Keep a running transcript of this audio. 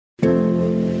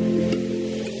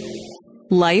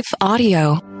Life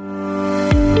Audio.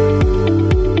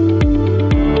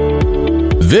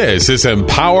 This is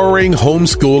Empowering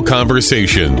Homeschool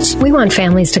Conversations. We want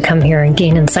families to come here and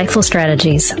gain insightful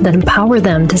strategies that empower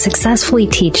them to successfully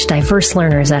teach diverse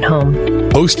learners at home.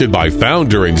 Hosted by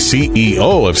founder and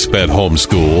CEO of SPED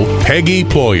Homeschool, Peggy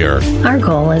Ployer. Our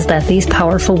goal is that these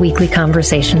powerful weekly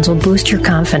conversations will boost your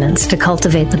confidence to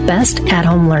cultivate the best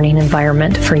at-home learning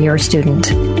environment for your student.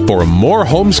 For more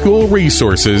homeschool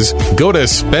resources, go to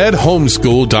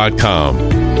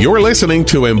spedhomeschool.com. You're listening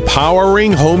to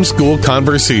Empowering Homeschool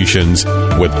Conversations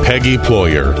with Peggy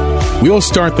Ployer. We'll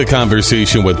start the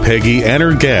conversation with Peggy and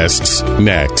her guests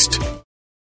next.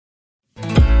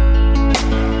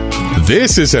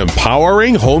 This is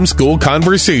Empowering Homeschool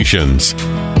Conversations,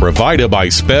 provided by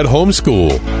SPED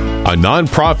Homeschool, a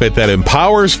nonprofit that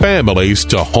empowers families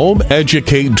to home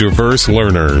educate diverse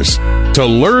learners. To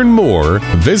learn more,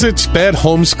 visit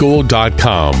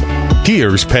spedhomeschool.com.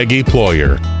 Here's Peggy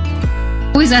Ployer.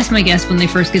 I always ask my guests when they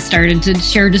first get started to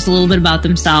share just a little bit about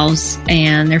themselves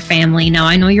and their family. Now,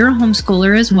 I know you're a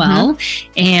homeschooler as well,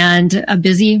 and a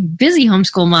busy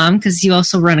homeschool mom because you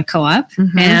also run a co-op.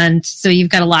 And so you've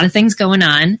got a lot of things going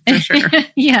on. For sure.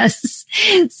 Yes.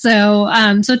 So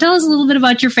tell us a little bit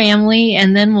about your family,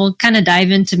 and then we'll kind of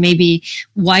dive into maybe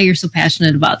why you're so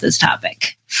passionate about this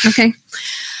topic. Okay.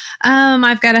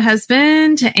 I've got a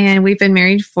husband, and we've been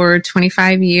married for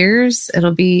 25 years.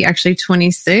 It'll be actually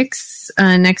 26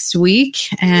 next week.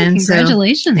 And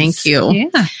congratulations. So, thank you.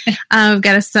 Yeah. I've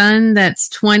got a son that's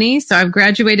 20, so I've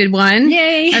graduated one.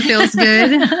 Yay. That feels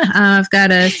good. I've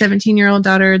got a 17-year-old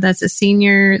daughter that's a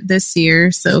senior this year,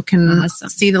 so can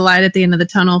see the light at the end of the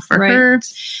tunnel for her.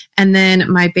 And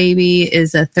then my baby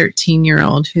is a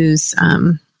 13-year-old who's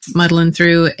muddling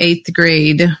through 8th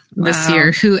grade this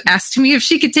year, who asked me if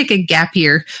she could take a gap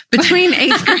year between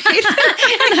 8th grade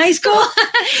and high school.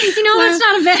 That's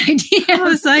not a bad idea. I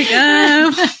was like,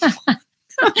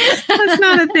 that's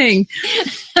not a thing.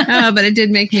 But it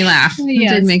did make me laugh.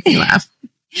 Yes. It did make me laugh.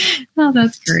 Oh,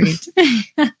 that's great.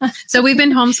 So we've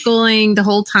been homeschooling the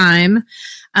whole time.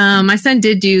 My son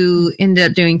did end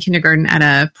up doing kindergarten at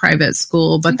a private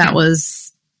school, but that was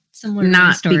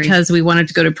not because we wanted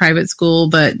to go to private school,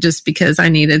 but just because I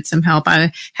needed some help.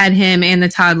 I had him and the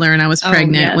toddler, and I was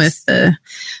pregnant with the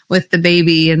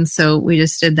baby, and so we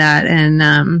just did that,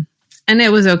 and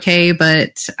it was okay,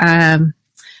 but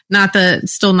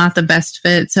still not the best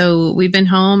fit. So we've been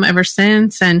home ever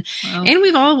since, and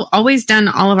we've always done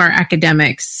all of our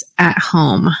academics at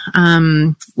home.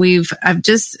 I've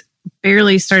just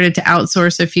barely started to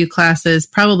outsource a few classes.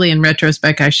 Probably in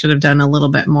retrospect, I should have done a little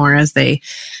bit more as they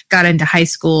got into high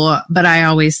school. But I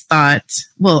always thought,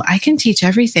 well, I can teach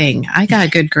everything. I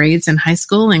got good grades in high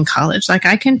school and college. Like,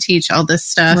 I can teach all this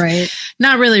stuff. Right.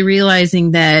 Not really realizing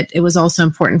that it was also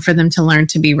important for them to learn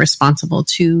to be responsible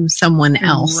to someone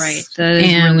else. Right. That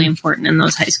is really important in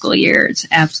those high school years.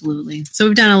 Absolutely. So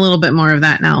we've done a little bit more of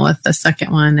that now with the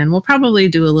second one, and we'll probably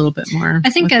do a little bit more. I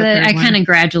think I kind of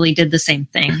gradually did the same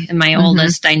thing. And my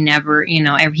oldest, I never,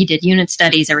 he did unit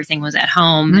studies. Everything was at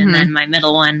home. And then my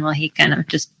middle one, well, he kind of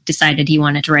just decided he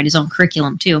wanted to write his own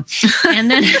curriculum too.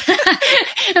 And then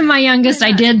and my youngest,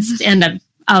 I did end up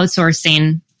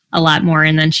outsourcing a lot more.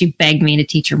 And then she begged me to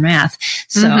teach her math.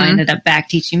 So I ended up back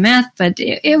teaching math, but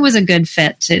it was a good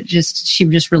fit. She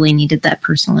just really needed that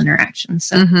personal interaction.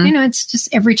 So, it's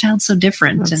just every child's so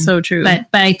different. That's so true. But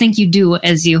I think you do,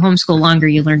 as you homeschool longer,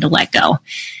 you learn to let go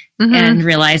and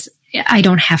realize I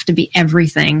don't have to be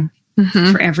everything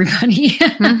for everybody.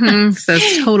 So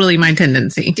that's totally my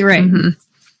tendency. Right.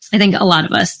 I think a lot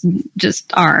of us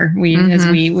just are. As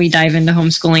we dive into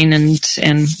homeschooling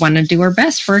and want to do our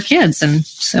best for our kids. And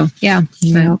so, yeah.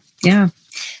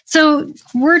 So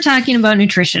we're talking about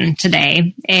nutrition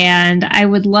today, and I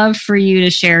would love for you to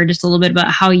share just a little bit about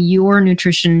how your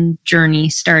nutrition journey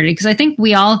started. Because I think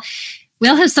we all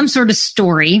have some sort of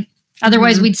story.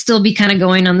 Otherwise, we'd still be kind of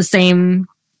going on the same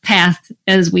path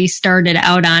as we started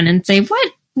out on and say,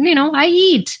 what? I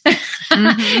eat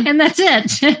and that's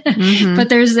it. But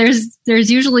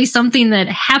there's usually something that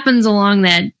happens along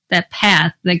that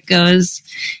path that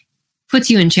puts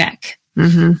you in check.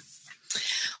 Well,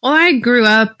 I grew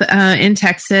up in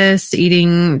Texas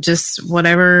eating just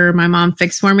whatever my mom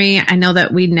fixed for me. I know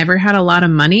that we never had a lot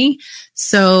of money,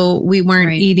 so we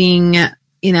weren't eating,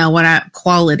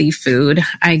 quality food,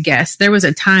 I guess. There was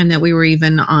a time that we were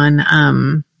even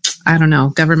on, I don't know,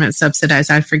 government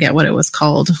subsidized. I forget what it was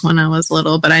called when I was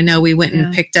little, but I know we went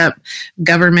and picked up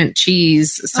government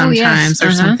cheese sometimes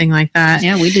or something like that.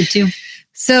 Yeah, we did too.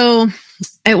 So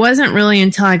it wasn't really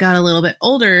until I got a little bit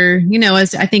older,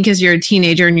 as you're a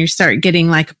teenager and you start getting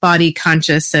like body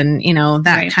conscious and,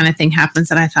 that kind of thing happens,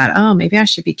 that I thought, oh, maybe I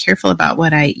should be careful about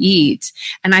what I eat.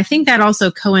 And I think that also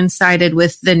coincided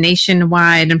with the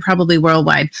nationwide and probably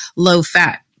worldwide low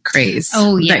fat craze.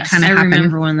 Oh, yes. That kind of happened. I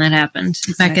remember when that happened.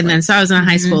 Back in then. So I was in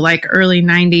high school, like early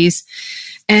 90s.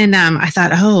 And I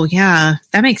thought, oh, yeah,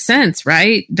 that makes sense,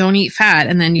 right? Don't eat fat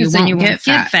and then you won't get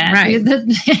fat. Right.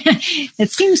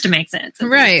 It seems to make sense.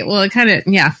 Right. Well, it kind of,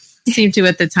 seemed to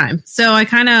at the time. So I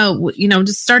kind of,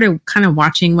 just started kind of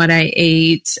watching what I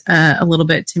ate a little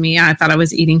bit. To me, I thought I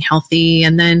was eating healthy.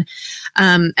 And then,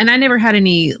 and I never had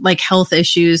any like health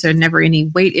issues or never any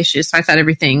weight issues. So I thought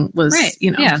everything was,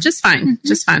 just fine,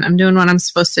 just fine. I'm doing what I'm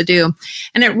supposed to do.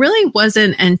 And it really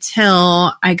wasn't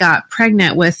until I got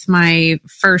pregnant with my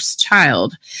first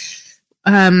child.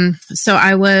 So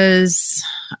I was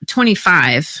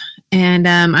 25 and,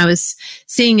 I was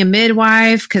seeing a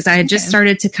midwife because I had just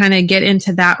started to kind of get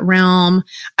into that realm.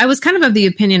 I was kind of the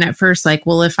opinion at first, like,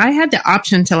 well, if I had the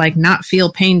option to like not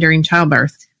feel pain during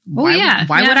childbirth, why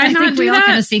would I not do that? We all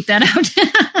kind of seek that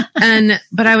out.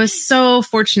 But I was so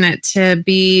fortunate to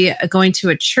be going to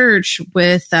a church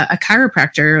with a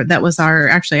chiropractor that was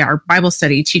our Bible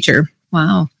study teacher.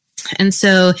 Wow. And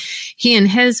so he and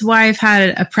his wife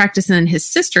had a practice, and then his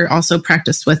sister also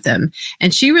practiced with them.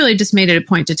 And she really just made it a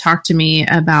point to talk to me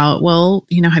about, well,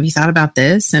 have you thought about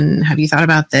this? And have you thought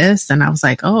about this? And I was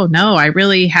like, oh, no, I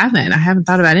really haven't. I haven't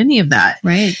thought about any of that.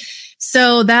 Right.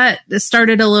 So that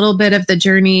started a little bit of the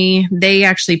journey. They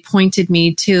actually pointed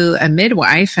me to a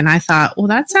midwife, and I thought, well,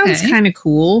 that sounds kind of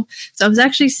cool. So I was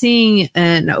actually seeing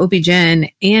an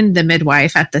OB-GYN and the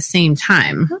midwife at the same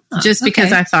time, just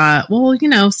because I thought, well,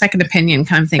 second opinion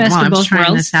kind of thing while I'm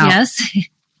trying this out. Yes.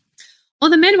 Well,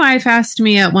 the midwife asked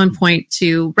me at one point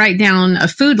to write down a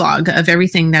food log of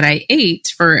everything that I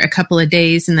ate for a couple of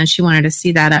days. And then she wanted to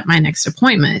see that at my next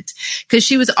appointment because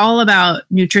she was all about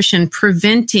nutrition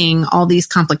preventing all these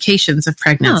complications of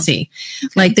pregnancy,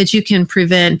 like that you can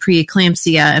prevent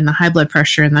preeclampsia and the high blood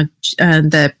pressure and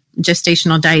the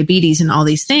gestational diabetes and all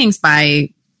these things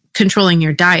by controlling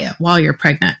your diet while you're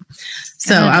pregnant.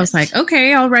 So I was like,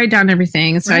 okay, I'll write down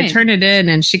everything. So I turned it in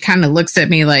and she kind of looks at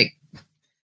me like,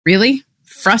 really?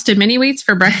 Frosted mini wheats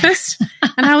for breakfast?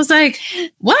 And I was like,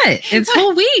 what? It's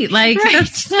whole wheat. Like,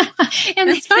 and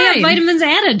they have vitamins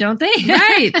added, don't they?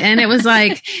 Right. And it was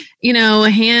like,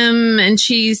 ham and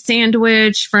cheese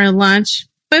sandwich for lunch,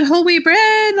 but whole wheat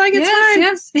bread, like it's fine.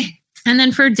 Yes. And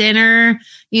then for dinner,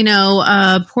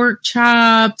 pork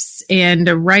chops and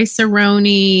a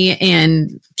rice-a-roni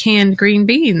and canned green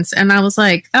beans. And I was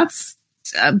like, that's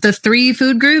the 3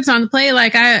 food groups on the plate.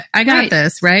 Like I got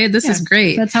this, right? This is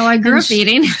great. That's how I grew up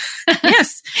eating.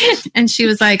 Yes. And she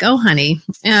was like, oh, honey,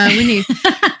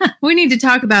 we need to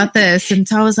talk about this. And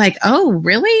so I was like, oh,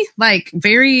 really? Like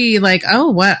very like, oh,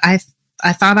 what? I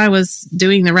thought I was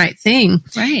doing the right thing.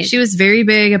 Right. She was very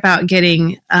big about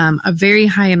getting a very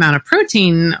high amount of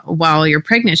protein while you're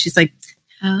pregnant. She's like,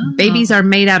 babies are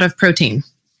made out of protein.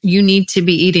 You need to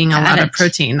be eating a lot of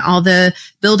protein, all the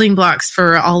building blocks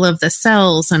for all of the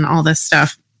cells and all this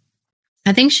stuff.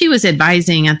 I think she was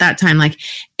advising at that time, like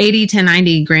 80 to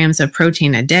 90 grams of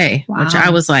protein a day, which I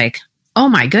was like, oh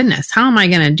my goodness, how am I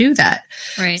going to do that?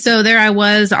 Right. So there I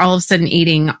was all of a sudden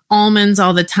eating almonds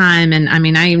all the time. And I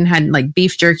mean, I even had like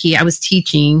beef jerky. I was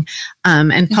teaching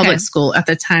in public school at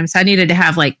the time. So I needed to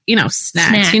have like,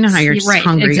 snacks. You know how you're just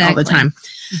hungry all the time.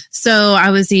 So I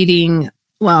was eating,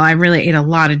 well, I really ate a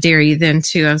lot of dairy then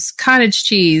too. I was cottage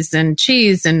cheese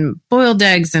and boiled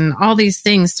eggs and all these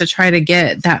things to try to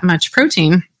get that much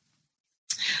protein.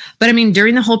 But I mean,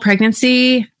 during the whole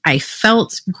pregnancy, I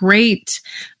felt great.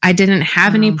 I didn't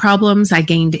have any problems. I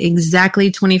gained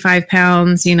exactly 25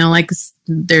 pounds, like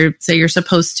they say you're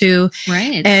supposed to.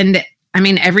 Right. And I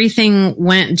mean, everything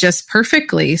went just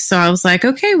perfectly. So I was like,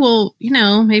 okay, well,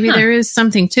 maybe there is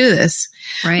something to this.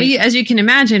 Right. But as you can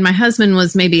imagine, my husband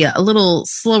was maybe a little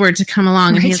slower to come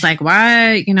along. And he's like,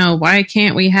 why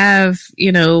can't we have,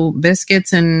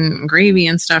 biscuits and gravy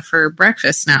and stuff for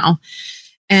breakfast now?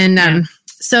 And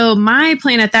so my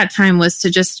plan at that time was to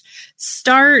just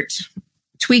start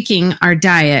tweaking our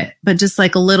diet, but just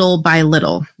like a little by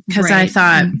little. Because I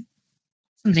thought,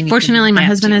 fortunately, my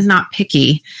husband is not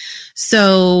picky.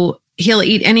 So he'll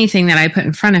eat anything that I put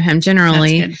in front of him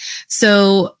generally.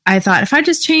 So I thought if I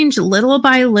just change little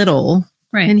by little,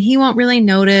 and he won't really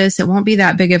notice, it won't be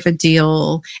that big of a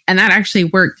deal. And that actually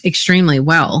worked extremely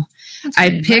well.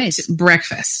 I picked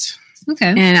breakfast.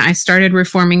 Okay. And I started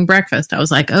reforming breakfast. I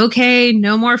was like, okay,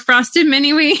 no more frosted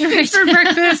mini wheats for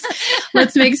breakfast.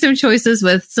 Let's make some choices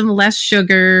with some less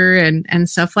sugar and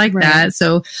stuff like that.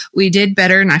 So we did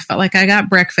better, and I felt like I got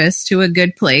breakfast to a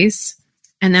good place.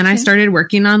 And then I started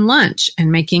working on lunch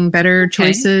and making better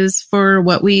choices for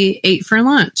what we ate for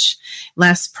lunch.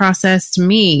 Less processed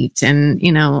meat and,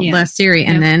 less dairy.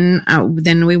 And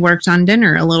then we worked on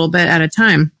dinner a little bit at a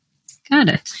time. Got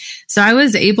it. So I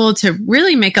was able to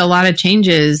really make a lot of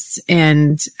changes,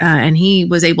 and he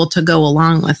was able to go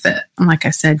along with it. Like I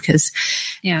said, because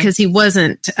he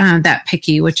wasn't that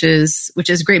picky, which is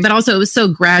great. But also it was so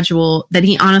gradual that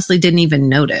he honestly didn't even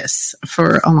notice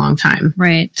for a long time,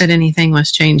 right, that anything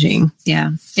was changing.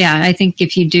 Yeah. I think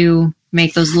if you do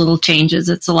make those little changes,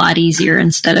 it's a lot easier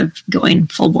instead of going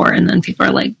full bore. And then people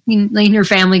are like your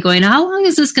family going, how long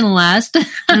is this going to last?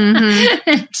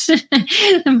 Mm-hmm.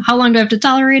 How long do I have to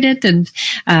tolerate it? And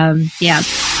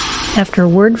After a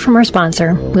word from our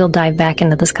sponsor, we'll dive back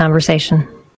into this conversation.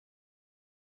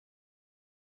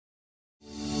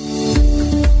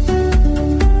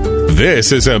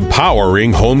 This is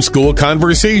Empowering Homeschool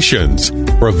Conversations,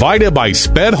 provided by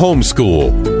SPED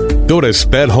Homeschool. Go to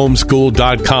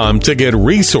spedhomeschool.com to get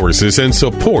resources and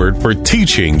support for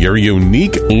teaching your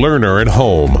unique learner at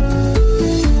home.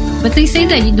 But they say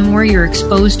that the more you're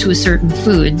exposed to a certain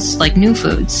foods, like new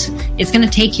foods, it's going to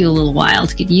take you a little while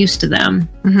to get used to them.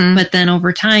 Mm-hmm. But then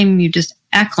over time, you just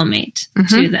acclimate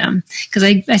to them. Because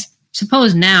I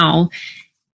suppose now,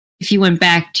 if you went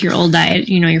back to your old diet,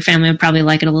 your family would probably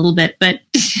like it a little bit, but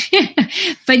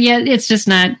it's just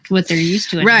not what they're used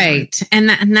to anymore. Right. And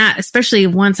that, especially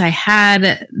once I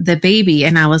had the baby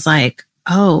and I was like,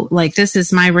 oh, like this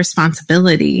is my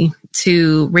responsibility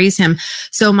to raise him.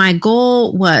 So my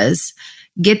goal was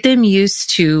get them used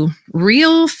to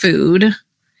real food,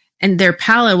 and their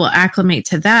palate will acclimate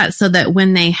to that, so that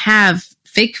when they have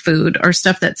fake food or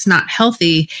stuff that's not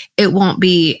healthy, it won't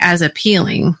be as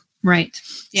appealing. Right.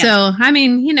 Yeah. So,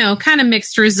 kind of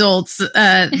mixed results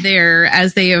there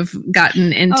as they have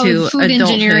gotten into food adulthood.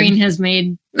 Engineering has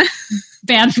made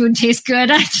bad food taste good.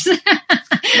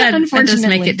 That does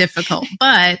make it difficult.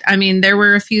 But, there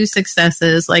were a few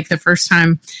successes. Like the first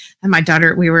time my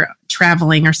daughter, we were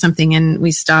traveling or something, and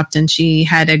we stopped, and she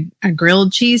had a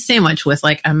grilled cheese sandwich with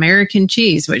like American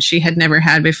cheese, which she had never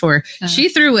had before. Uh-huh. She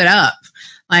threw it up.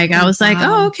 I was like,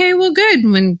 oh, okay, well, good.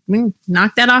 When we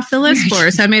knocked that off the list for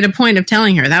us, I made a point of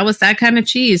telling her that was that kind of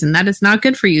cheese and that is not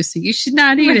good for you. So you should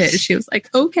not eat it. She was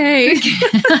like, okay.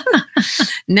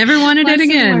 Never wanted it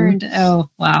again. Learned. Oh,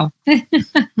 wow.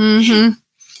 Mm-hmm.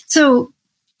 So,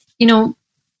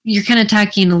 you're kind of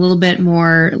talking a little bit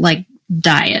more like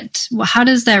diet. Well, how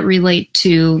does that relate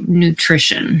to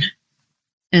nutrition?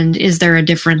 And is there a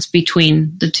difference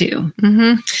between the two?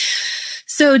 Mm-hmm.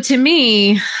 So to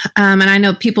me, and I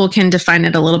know people can define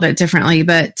it a little bit differently,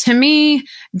 but to me,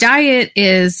 diet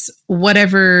is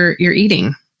whatever you're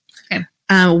eating. Okay.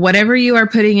 Whatever you are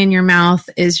putting in your mouth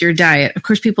is your diet. Of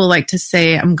course, people like to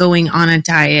say, I'm going on a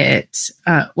diet.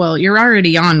 Well, you're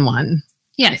already on one.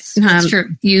 Yes, that's true.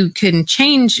 You can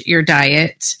change your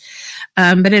diet.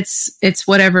 But it's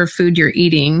whatever food you're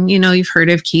eating. You've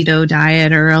heard of keto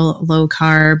diet or a low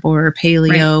carb or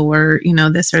paleo or,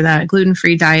 this or that,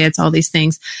 gluten-free diets, all these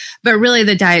things. But really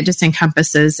the diet just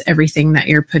encompasses everything that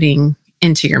you're putting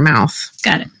into your mouth.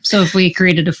 Got it. So if we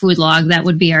created a food log, that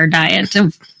would be our diet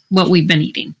of what we've been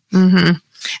eating. Mm-hmm.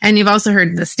 And you've also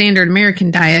heard the standard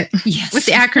American diet, yes. What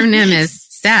the acronym is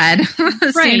SAD,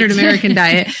 standard American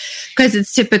diet, because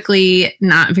it's typically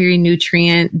not very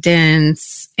nutrient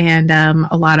dense and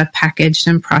a lot of packaged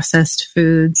and processed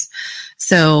foods.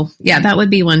 So that would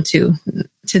be one to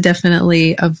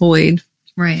definitely avoid.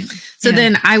 Right. So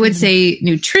then I would say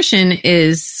nutrition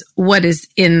is what is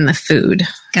in the food.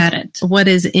 Got it. What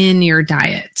is in your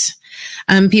diet.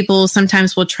 People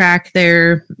sometimes will track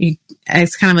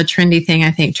it's kind of a trendy thing,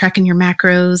 I think, tracking your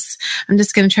macros. I'm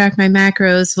just going to track my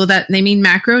macros. Well, they mean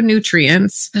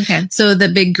macronutrients. Okay. So the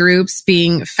big groups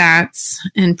being fats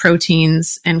and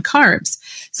proteins and carbs.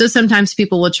 So sometimes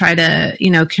people will try to,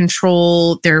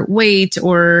 control their weight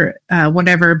or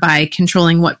whatever by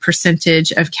controlling what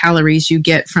percentage of calories you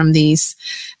get from these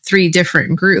 3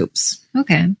 different groups.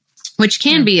 Okay. Which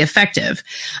can be effective.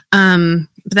 But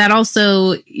that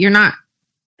also, you're not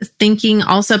thinking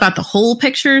also about the whole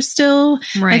picture still.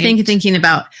 Right. I think thinking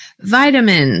about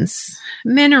vitamins,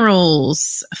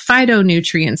 minerals,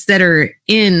 phytonutrients that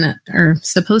are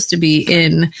supposed to be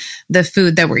in the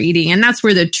food that we're eating. And that's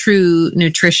where the true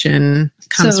nutrition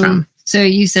comes from. So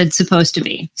you said supposed to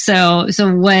be. So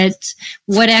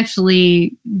what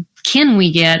actually can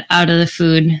we get out of the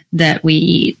food that we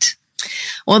eat?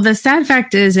 Well, the sad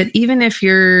fact is that even if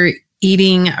you're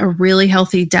eating a really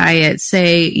healthy diet,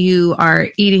 say you are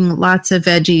eating lots of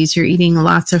veggies, you're eating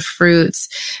lots of fruits,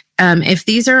 if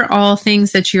these are all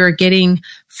things that you are getting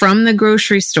from the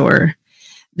grocery store,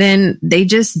 then they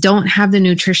just don't have the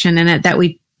nutrition in it that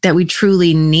we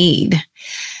truly need.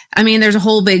 I mean, there's a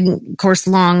whole big, of course,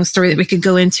 long story that we could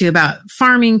go into about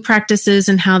farming practices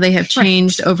and how they have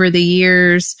changed over the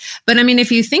years. But I mean,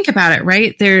 if you think about it,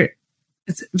 right,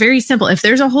 it's very simple. If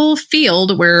there's a whole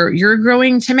field where you're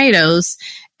growing tomatoes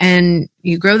and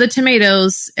you grow the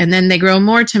tomatoes and then they grow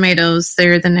more tomatoes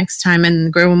there the next time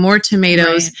and grow more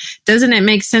tomatoes, doesn't it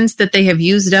make sense that they have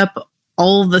used up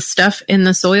all the stuff in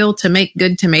the soil to make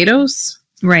good tomatoes?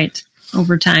 Right.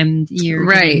 Over time, you're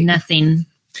getting nothing.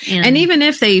 And even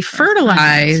if they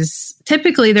fertilize,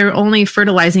 typically they're only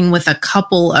fertilizing with a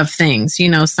couple of things,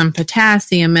 some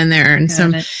potassium in there and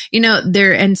some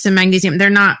magnesium. They're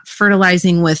not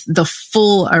fertilizing with the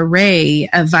full array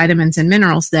of vitamins and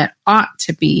minerals that ought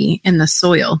to be in the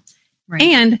soil. Right.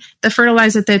 And the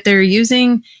fertilizer that they're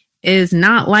using is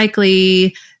not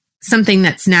likely something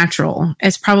that's natural.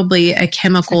 It's probably a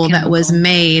chemical that was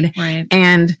made,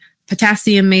 and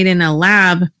potassium made in a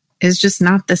lab is just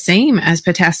not the same as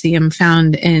potassium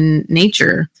found in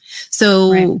nature.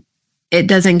 So it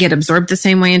doesn't get absorbed the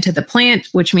same way into the plant,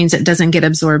 which means it doesn't get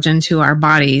absorbed into our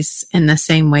bodies in the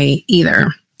same way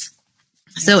either.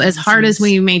 So as hard as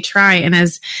we may try and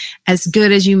as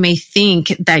good as you may think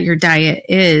that your diet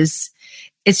is,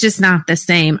 it's just not the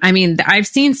same. I mean, I've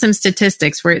seen some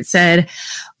statistics where it said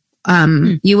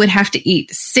you would have to eat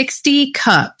 60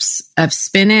 cups of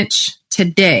spinach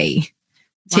today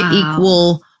to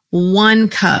equal 1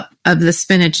 cup of the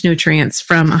spinach nutrients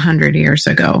from 100 years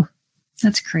ago.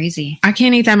 That's crazy. I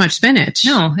can't eat that much spinach.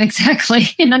 No, exactly.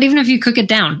 Not even if you cook it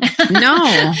down.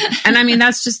 No. And I mean,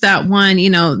 that's just that one,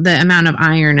 the amount of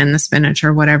iron in the spinach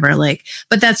or whatever,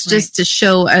 but that's just to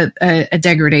show a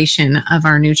degradation of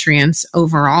our nutrients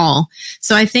overall.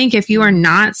 So I think if you are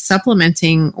not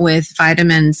supplementing with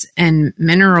vitamins and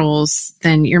minerals,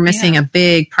 then you're missing a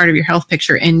big part of your health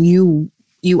picture and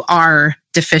you are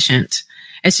deficient.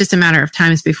 It's just a matter of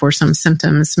times before some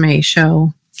symptoms may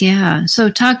show. Yeah.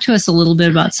 So talk to us a little bit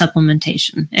about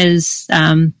supplementation. Is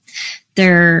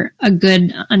there a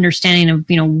good understanding of,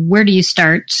 where do you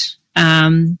start?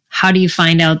 How do you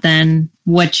find out then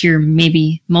what you're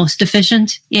maybe most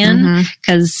deficient in?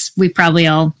 Because we probably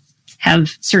all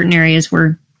have certain areas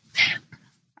where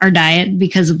our diet,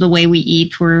 because of the way we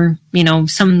eat, where,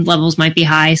 some levels might be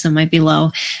high, some might be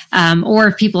low. Or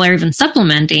if people are even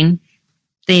supplementing,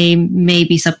 they may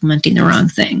be supplementing the wrong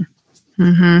thing.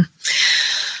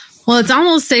 Well, it's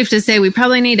almost safe to say we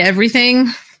probably need everything.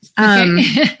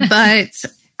 But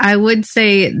I would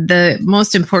say the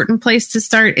most important place to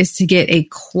start is to get a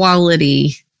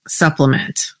quality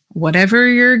supplement. Whatever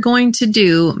you're going to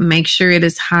do, make sure it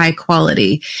is high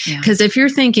quality. Because if you're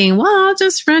thinking, well, I'll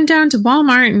just run down to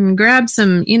Walmart and grab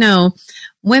some,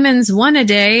 women's one a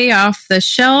day off the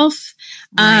shelf.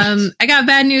 I got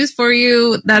bad news for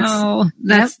you.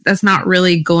 That's not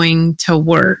really going to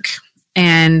work.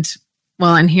 And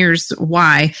here's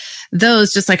why.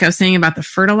 Those, just like I was saying about the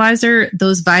fertilizer,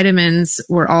 those vitamins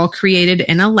were all created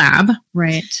in a lab.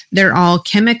 Right. They're all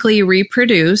chemically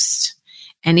reproduced.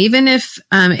 And even if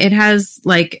it has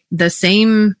the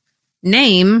same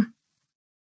name,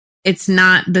 it's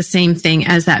not the same thing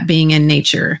as that being in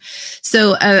nature.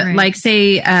 So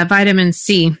say vitamin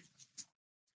C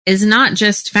is not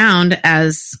just found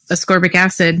as ascorbic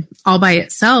acid all by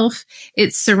itself.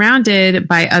 It's surrounded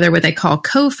by other what they call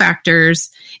cofactors,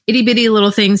 itty bitty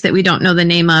little things that we don't know the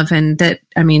name of and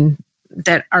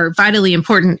that are vitally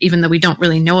important, even though we don't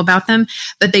really know about them,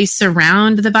 but they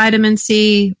surround the vitamin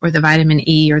C or the vitamin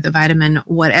E or the vitamin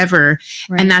whatever.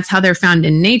 And that's how they're found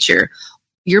in nature.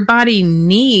 Your body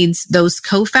needs those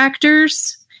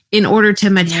cofactors in order to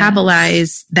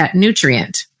metabolize that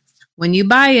nutrient. When you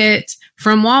buy it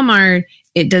from Walmart,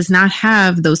 it does not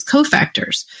have those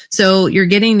cofactors. So you're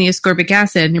getting the ascorbic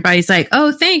acid and your body's like,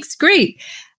 oh, thanks. Great.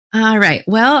 All right.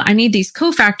 Well, I need these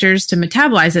cofactors to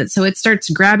metabolize it. So it starts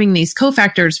grabbing these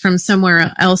cofactors from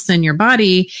somewhere else in your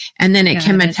body, and then it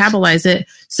can metabolize it.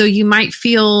 So you might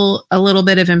feel a little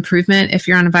bit of improvement if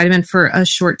you're on a vitamin for a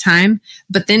short time,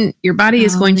 but then your body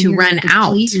is going to run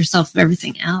out. Yourself of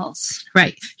everything else.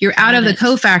 Right. You're out of the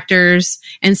cofactors.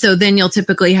 And so then you'll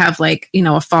typically have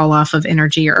a fall off of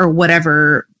energy or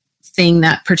whatever thing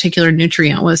that particular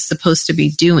nutrient was supposed to be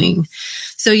doing.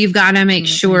 So you've got to make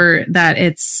sure that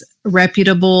it's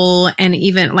reputable, and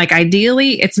even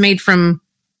ideally it's made from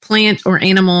plant or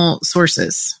animal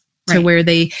sources to where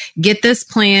they get this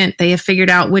plant, they have figured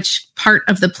out which part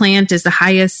of the plant is the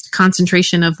highest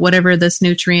concentration of whatever this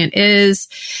nutrient is.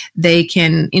 They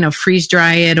can, freeze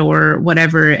dry it or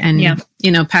whatever and,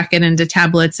 pack it into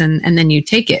tablets and then you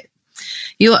take it.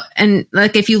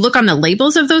 If you look on the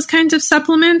labels of those kinds of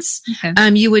supplements,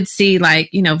 you would see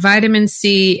vitamin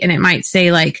C, and it might say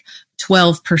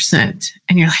 12%.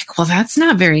 And you're like, well, that's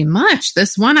not very much.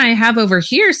 This one I have over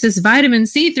here says vitamin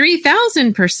C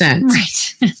 3,000%.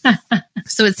 Right.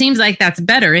 So it seems like that's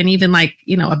better and even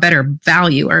a better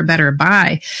value or a better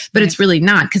buy, but it's really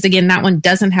not. Because again, that one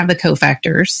doesn't have the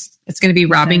cofactors. It's going to be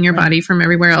robbing your body from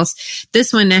everywhere else.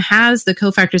 This one has the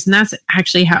cofactors, and that's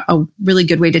actually a really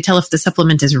good way to tell if the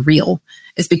supplement is real,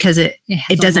 is because it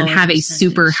doesn't have a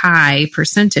super high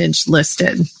percentage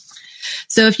listed.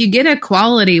 So if you get a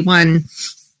quality one,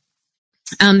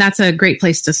 that's a great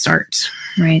place to start.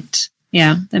 Right.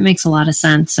 Yeah, that makes a lot of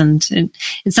sense. And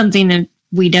it's something that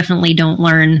we definitely don't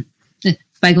learn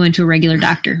by going to a regular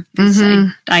doctor.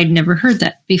 I'd never heard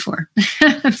that before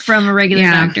from a regular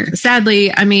doctor. Sadly,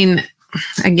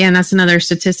 again, that's another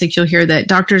statistic you'll hear, that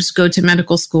doctors go to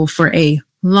medical school for a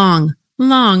long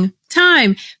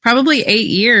time, probably 8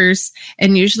 years.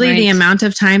 And usually the amount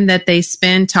of time that they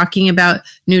spend talking about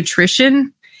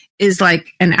nutrition is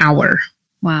an hour.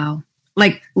 Wow.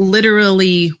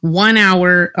 Literally 1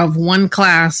 hour of one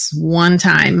class, one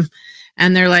time.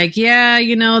 And they're like,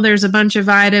 there's a bunch of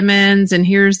vitamins and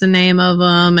here's the name of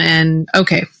them. And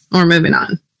okay, we're moving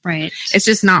on. Right. It's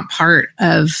just not part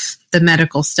of the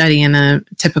medical study in a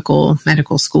typical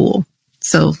medical school.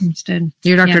 So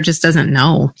your doctor just doesn't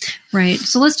know. Right.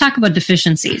 So let's talk about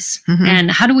deficiencies.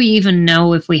 And how do we even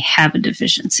know if we have a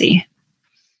deficiency?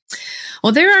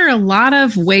 Well, there are a lot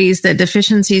of ways that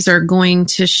deficiencies are going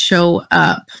to show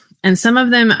up. And some of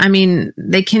them,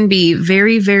 they can be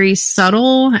very, very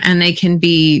subtle and they can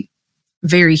be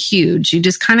very huge. You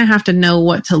just kind of have to know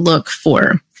what to look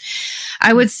for.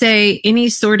 I would say any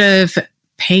sort of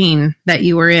pain that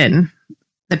you are in,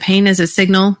 the pain is a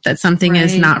signal that something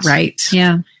is not right.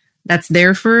 Yeah. That's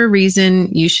there for a reason.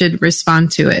 You should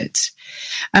respond to it.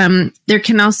 There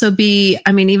can also be,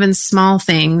 even small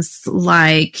things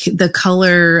like the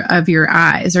color of your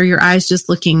eyes or your eyes just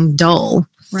looking dull.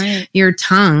 Right. Your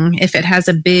tongue, if it has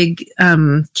a big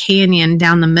canyon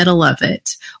down the middle of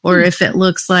it, or if it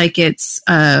looks like it's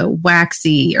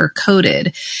waxy or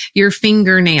coated. Your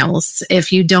fingernails,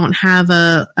 if you don't have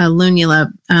a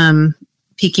lunula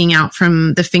peeking out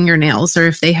from the fingernails, or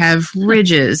if they have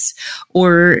ridges,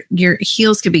 or your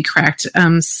heels could be cracked,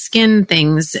 skin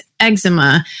things,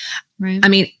 eczema. Right.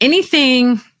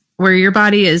 Anything where your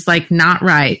body is not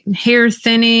right. Hair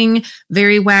thinning,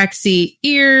 very waxy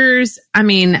ears.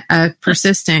 A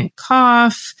persistent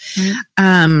cough,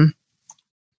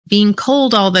 being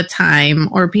cold all the time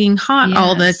or being hot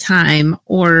all the time,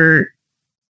 or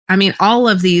all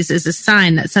of these is a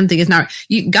sign that something is not.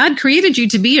 God created you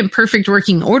to be in perfect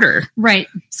working order. Right.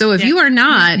 So if you are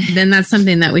not, then that's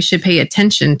something that we should pay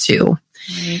attention to.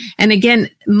 Right. And again,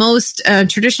 most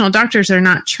traditional doctors are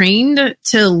not trained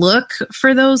to look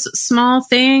for those small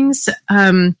things.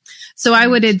 So I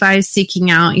would advise seeking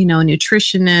out, a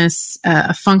nutritionist,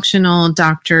 a functional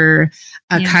doctor,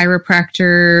 a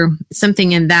chiropractor,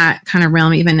 something in that kind of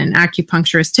realm, even an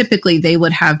acupuncturist. Typically, they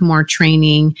would have more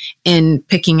training in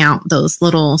picking out those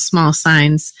little small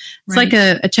signs. It's like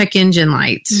a check engine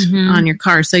light on your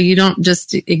car. So you don't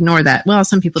just ignore that. Well,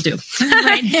 some people do.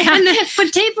 Right. And then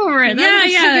put tape over it.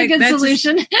 That's a good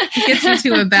solution. It gets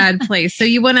into a bad place. So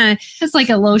you want to... It's like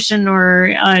a lotion or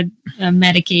a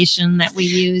medication that we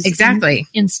use. Exactly.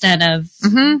 Instead of...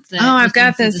 I've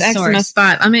got this eczema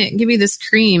spot. I'm going to give you this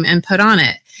cream and put on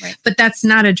it. Right. But that's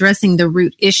not addressing the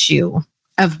root issue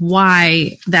of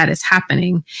why that is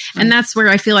happening. Right. And that's where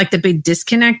I feel like the big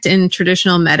disconnect in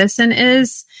traditional medicine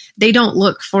is they don't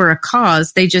look for a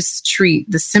cause. They just treat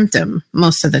the symptom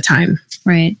most of the time.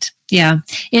 Right. Yeah.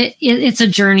 It's a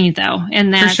journey though.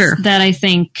 And that's, that I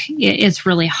think it's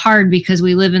really hard because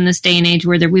we live in this day and age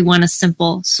where we want a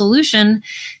simple solution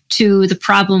to the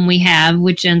problem we have,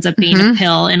 which ends up being a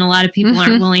pill. And a lot of people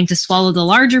aren't willing to swallow the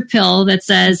larger pill that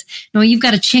says, no, you've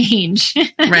got to change.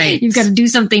 Right. You've got to do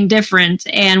something different.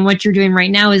 And what you're doing right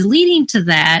now is leading to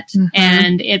that.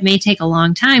 And it may take a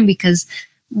long time because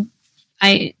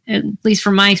at least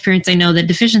from my experience, I know that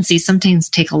deficiencies sometimes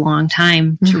take a long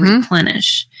time to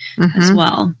replenish as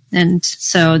well. And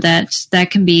so that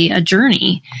can be a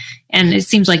journey. And it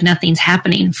seems like nothing's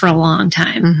happening for a long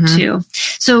time too.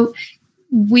 So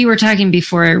we were talking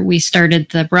before we started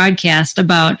the broadcast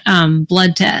about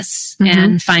blood tests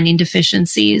and finding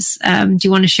deficiencies. Do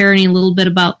you want to share any little bit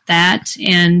about that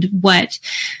and what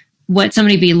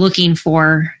somebody be looking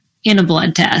for in a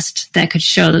blood test that could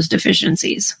show those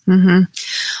deficiencies? Mm-hmm.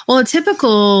 Well, a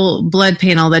typical blood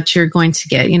panel that you're going to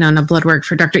get, in a blood work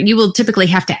for doctor, you will typically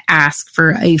have to ask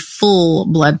for a full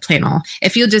blood panel.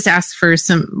 If you'll just ask for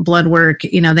some blood work,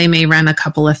 they may run a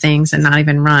couple of things and not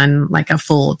even run like a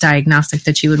full diagnostic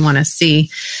that you would want to see.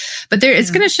 But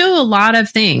it's going to show a lot of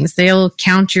things. They'll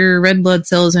count your red blood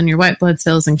cells and your white blood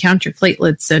cells and count your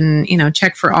platelets and,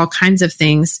 check for all kinds of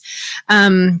things.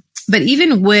 But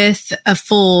even with a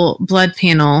full blood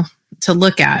panel to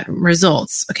look at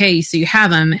results, okay, so you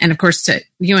have them. And of course,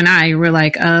 you and I were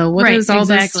like, what is all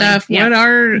this stuff? Yeah. What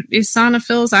are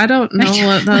eosinophils? I don't know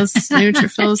what those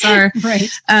neutrophils are. Right.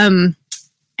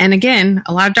 And again,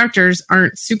 a lot of doctors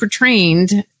aren't super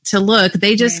trained to look.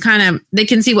 They just they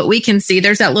can see what we can see.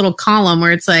 There's that little column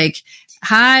where it's like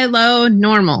high, low,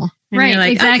 normal. And right,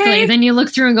 like, exactly. Okay. Then you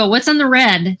look through and go, what's on the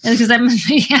red? Because that must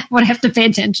be what I have to pay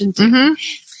attention to. Mm-hmm.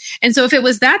 And so if it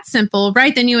was that simple,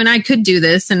 right, then you and I could do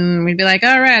this and we'd be like,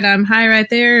 all right, I'm high right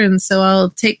there. And so I'll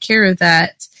take care of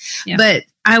that. Yeah. But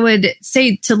I would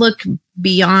say to look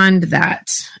beyond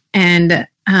that, and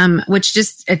which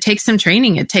just, it takes some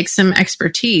training. It takes some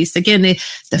expertise. Again, the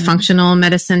functional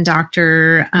medicine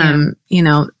doctor,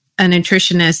 a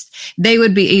nutritionist, they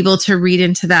would be able to read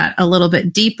into that a little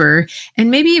bit deeper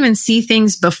and maybe even see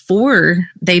things before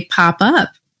they pop up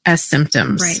as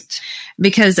symptoms. Right.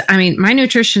 Because, my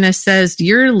nutritionist says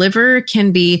your liver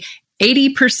can be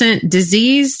 80%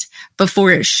 diseased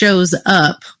before it shows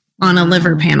up on a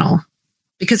liver panel.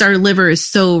 Because our liver is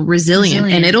so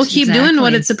resilient and it'll keep doing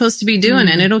what it's supposed to be doing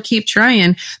and it'll keep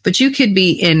trying. But you could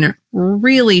be in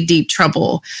really deep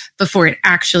trouble before it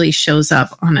actually shows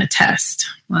up on a test.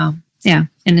 Wow. Yeah.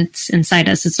 And it's inside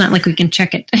us. It's not like we can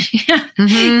check it.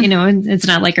 It's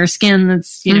not like our skin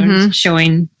that's,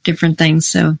 showing different things.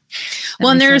 So,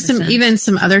 and there are even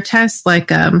some other tests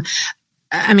like,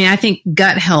 I think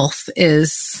gut health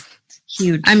is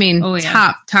huge.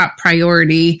 Top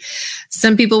priority.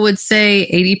 Some people would say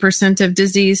 80% of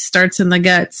disease starts in the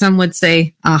gut. Some would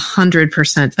say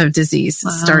 100% of disease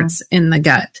starts in the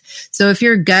gut. So if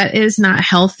your gut is not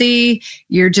healthy,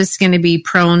 you're just going to be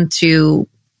prone to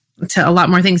a lot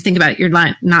more things. Think about it. You're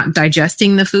not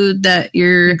digesting the food that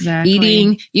you're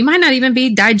eating. You might not even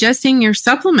be digesting your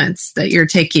supplements that you're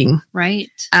taking. Right.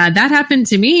 That happened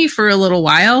to me for a little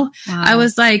while. Wow. I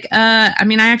was like, I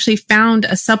actually found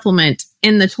a supplement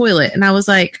in the toilet and I was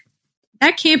like,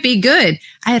 that can't be good.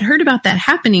 I had heard about that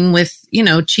happening with,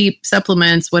 cheap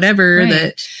supplements, whatever,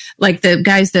 that like the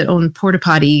guys that own Porta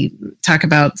Potty talk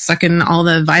about sucking all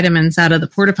the vitamins out of the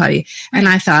Porta Potty. Right. And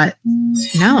I thought,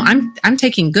 no, I'm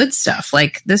taking good stuff.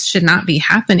 Like this should not be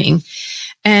happening.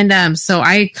 And so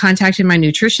I contacted my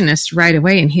nutritionist right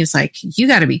away and he was like, you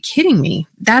got to be kidding me.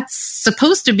 That's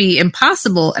supposed to be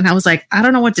impossible. And I was like, I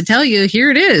don't know what to tell you.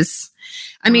 Here it is.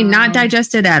 Not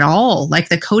digested at all. Like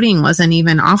the coating wasn't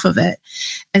even off of it.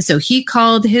 And so he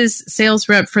called his sales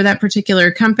rep for that particular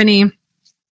company.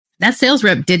 That sales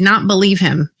rep did not believe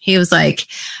him. He was like,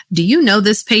 do you know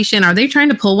this patient? Are they trying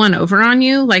to pull one over on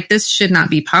you? Like this should not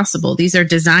be possible. These are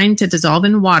designed to dissolve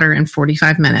in water in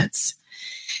 45 minutes.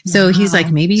 So he's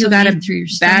like, maybe you got a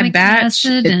bad batch.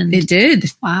 It did.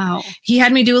 Wow. He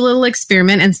had me do a little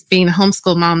experiment, and being a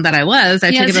homeschool mom that I was, I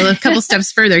took it a couple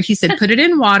steps further. He said, put it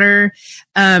in water.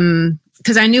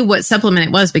 Cause I knew what supplement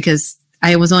it was because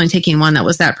I was only taking one that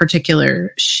was that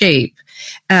particular shape.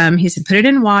 He said, put it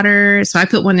in water. So I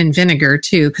put one in vinegar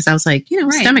too. Cause I was like,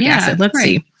 stomach acid, let's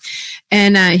see.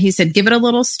 And, he said, give it a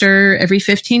little stir every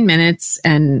 15 minutes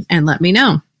and let me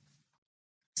know.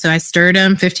 So I stirred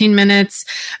them 15 minutes.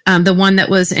 The one that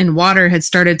was in water had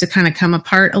started to kind of come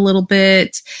apart a little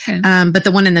bit. Okay. But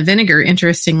the one in the vinegar,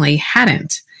 interestingly,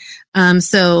 hadn't.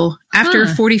 So after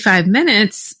 45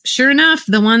 minutes, sure enough,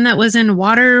 the one that was in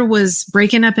water was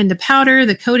breaking up into powder.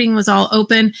 The coating was all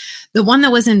open. The one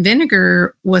that was in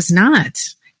vinegar was not.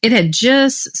 It had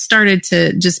just started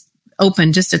to just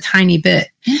open just a tiny bit.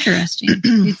 Interesting.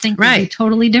 You'd think right. Would be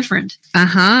totally different.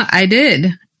 I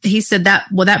did. He said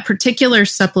that particular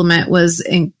supplement was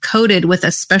coated with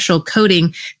a special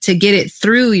coating to get it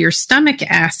through your stomach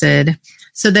acid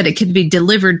so that it could be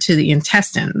delivered to the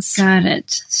intestines. Got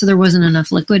it. So there wasn't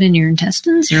enough liquid in your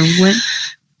intestines or what?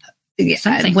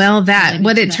 Well,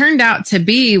 what it turned out to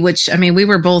be, which, we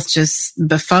were both just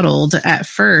befuddled at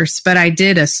first, but I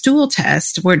did a stool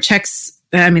test where it checks,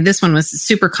 this one was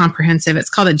super comprehensive.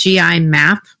 It's called a GI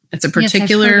map. It's a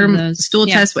particular stool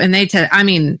test, and they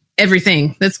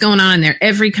everything that's going on in there,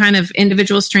 every kind of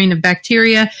individual strain of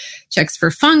bacteria, checks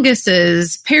for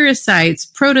funguses, parasites,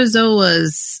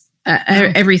 protozoas,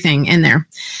 everything in there.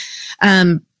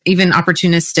 even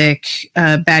opportunistic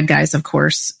bad guys, of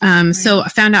course. So I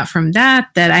found out from that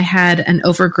I had an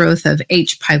overgrowth of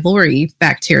H. pylori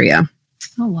bacteria.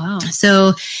 Oh, wow.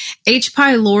 So H.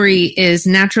 pylori is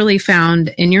naturally found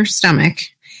in your stomach.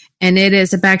 And it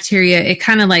is a bacteria. It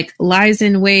kind of like lies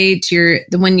in wait.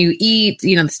 When you eat,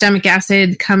 the stomach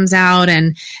acid comes out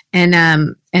and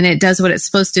it does what it's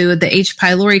supposed to. The H.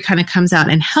 pylori kind of comes out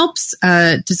and helps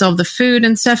dissolve the food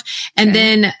and stuff. And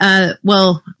then, I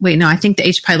think the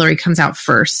H. pylori comes out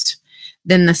first,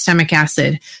 then the stomach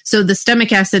acid. So the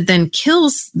stomach acid then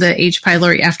kills the H.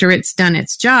 pylori after it's done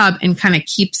its job and kind of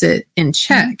keeps it in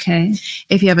check. Okay.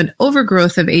 If you have an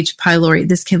overgrowth of H. pylori,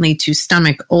 this can lead to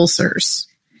stomach ulcers.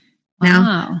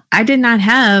 Now, I did not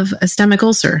have a stomach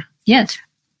ulcer yet.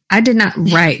 I did not,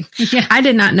 right. Yeah. I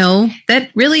did not know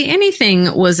that really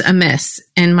anything was amiss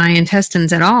in my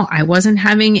intestines at all. I wasn't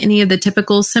having any of the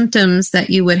typical symptoms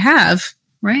that you would have.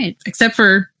 Right. Except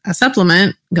for a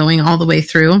supplement going all the way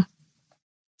through.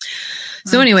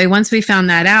 So anyway, once we found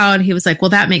that out, he was like, well,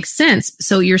 that makes sense.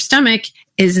 So your stomach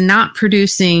is not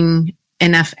producing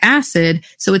enough acid,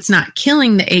 so it's not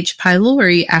killing the H.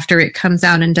 pylori after it comes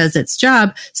out and does its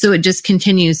job. So it just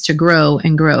continues to grow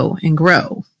and grow and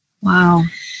grow. Wow.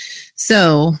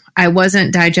 So I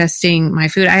wasn't digesting my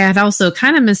food. I had also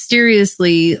kind of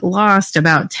mysteriously lost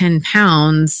about 10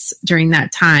 pounds during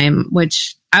that time,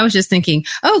 which I was just thinking,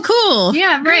 oh, cool.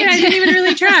 Yeah, right. I didn't even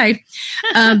really try.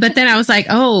 But then I was like,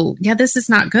 oh, yeah, this is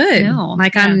not good. No,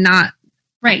 I'm not.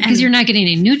 Right, because you're not getting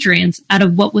any nutrients out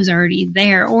of what was already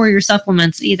there or your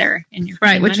supplements either. And you're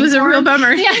right, which was a real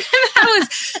bummer. Yeah. I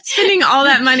was spending all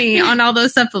that money on all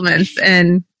those supplements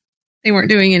and they weren't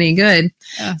doing any good.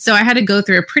 Yeah. So I had to go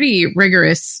through a pretty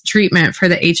rigorous treatment for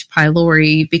the H.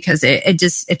 pylori because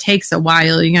it takes a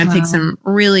while. You got to take some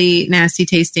really nasty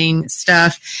tasting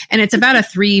stuff. And it's about a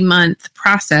 3-month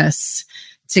process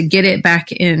to get it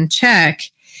back in check.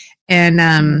 And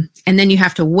then you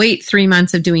have to wait 3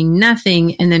 months of doing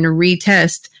nothing and then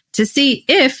retest to see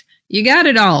if you got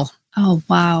it all. Oh,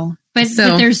 wow. But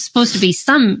there's supposed to be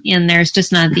some in there. It's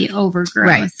just not the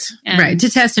overgrowth. Right. To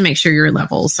test to make sure your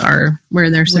levels are where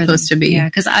they're supposed to be. Yeah.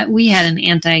 Because we had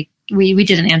we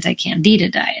did an anti-candida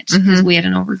diet because we had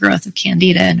an overgrowth of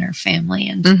candida in our family.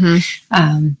 And,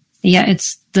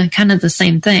 it's the kind of the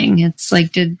same thing. It's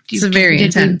like,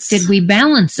 intense. Did we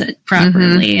balance it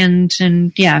properly? And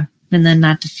then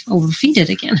not to overfeed it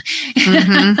again.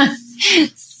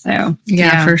 So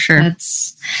for sure.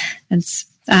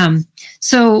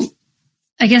 So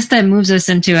I guess that moves us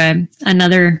into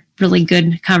another really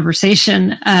good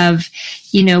conversation of,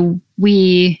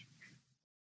 we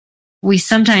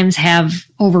sometimes have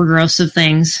overgrowth of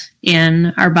things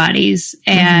in our bodies.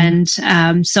 And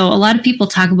so a lot of people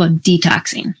talk about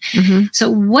detoxing. So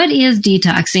what is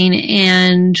detoxing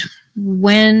and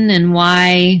when and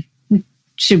why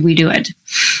should we do it?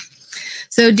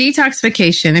 So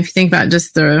detoxification, if you think about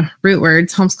just the root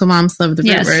words, homeschool moms love the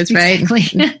root words, right?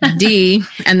 Exactly. D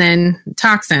and then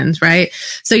toxins, right?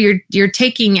 So you're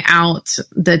taking out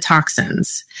the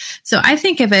toxins. So I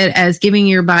think of it as giving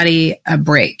your body a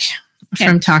break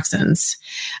from toxins.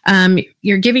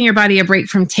 You're giving your body a break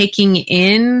from taking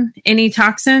in any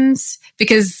toxins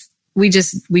because we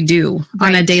do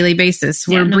on a daily basis.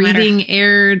 We're breathing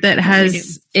air that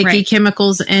has icky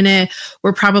chemicals in it.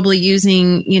 We're probably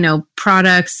using,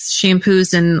 products,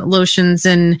 shampoos and lotions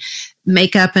and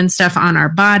makeup and stuff on our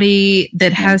body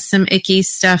that has some icky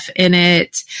stuff in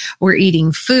it. We're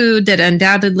eating food that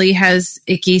undoubtedly has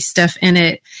icky stuff in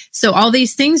it. So all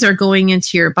these things are going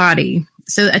into your body.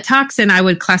 So a toxin I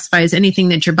would classify as anything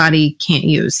that your body can't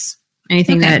use,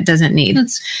 anything that it doesn't need.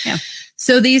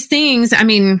 So these things,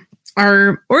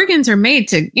 our organs are made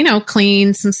to,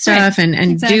 clean some stuff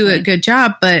and do a good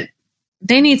job, but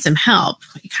they need some help.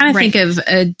 You kind of think of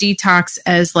a detox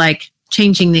as like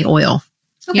changing the oil.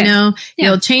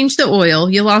 You'll change the oil.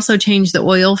 You'll also change the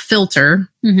oil filter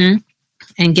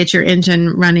and get your engine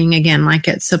running again like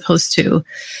it's supposed to.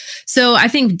 So I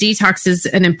think detox is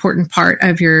an important part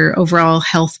of your overall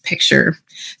health picture.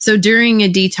 So during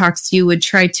a detox, you would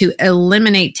try to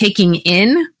eliminate taking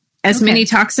in as many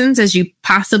toxins as you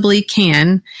possibly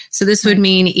can. So this would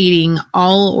mean eating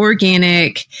all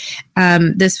organic.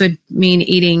 This would mean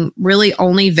eating really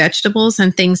only vegetables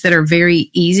and things that are very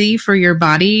easy for your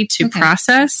body to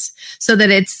process so that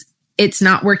it's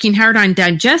not working hard on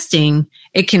digesting.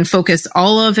 It can focus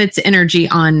all of its energy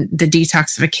on the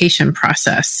detoxification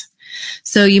process.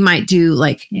 So you might do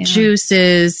like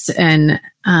juices and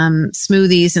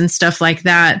smoothies and stuff like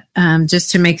that,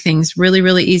 just to make things really,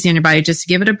 really easy on your body, just to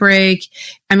give it a break.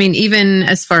 I mean, even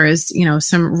as far as,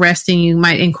 some resting, you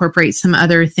might incorporate some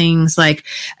other things like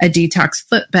a detox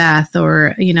foot bath or,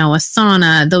 a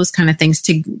sauna, those kind of things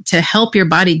to help your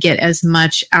body get as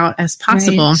much out as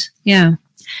possible. Right. Yeah.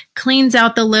 Cleans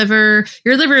out the liver.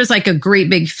 Your liver is like a great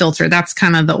big filter. That's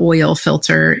kind of the oil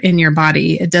filter in your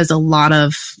body. It does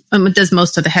it does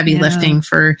most of the heavy lifting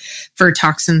for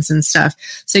toxins and stuff.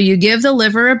 So you give the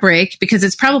liver a break because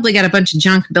it's probably got a bunch of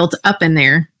junk built up in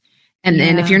there. And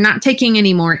then if you're not taking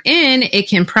any more in, it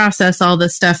can process all the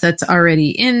stuff that's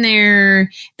already in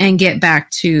there and get back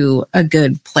to a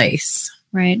good place.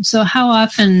 Right. So how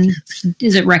often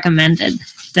is it recommended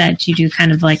that you do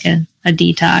kind of like a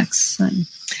detox?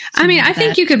 I mean, I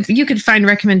think you could find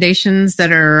recommendations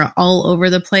that are all over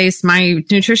the place. My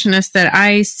nutritionist that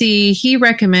I see, he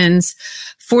recommends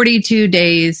 42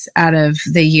 days out of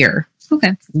the year.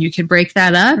 Okay. You could break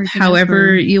that up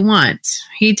however you want.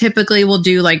 He typically will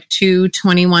do like 2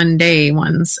 21-day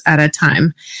ones at a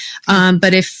time.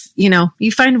 But if,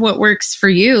 you find what works for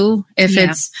you, if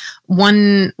it's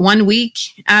one week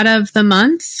out of the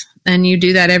month, and you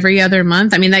do that every other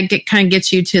month, I mean, that kind of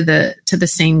gets you to the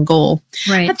same goal.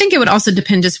 Right. I think it would also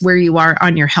depend just where you are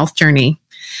on your health journey.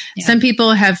 Yeah. Some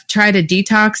people have tried a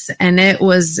detox and it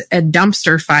was a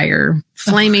dumpster fire,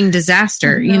 flaming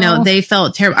disaster. No. They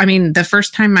felt terrible. I mean, the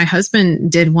first time my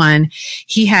husband did one,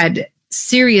 he had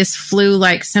serious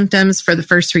flu-like symptoms for the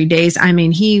first 3 days. I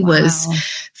mean, he was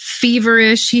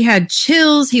feverish. He had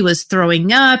chills. He was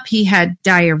throwing up. He had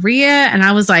diarrhea. And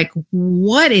I was like,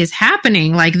 what is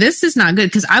happening? Like, this is not good.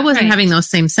 Because I wasn't having those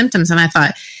same symptoms. And I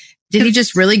thought, did he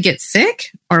just really get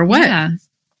sick or what? Yeah.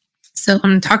 So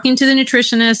I'm talking to the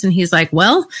nutritionist and he's like,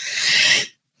 well,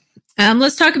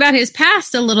 let's talk about his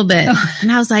past a little bit.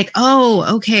 And I was like,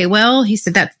 oh, okay. Well, he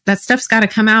said that stuff's got to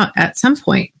come out at some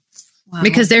point. Wow.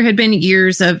 Because there had been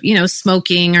years of,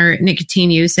 smoking or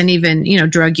nicotine use and even,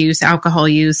 drug use, alcohol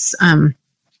use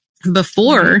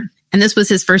before. Mm-hmm. And this was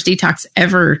his first detox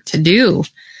ever to do.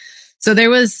 So there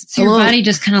was... So your body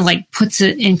just kind of like puts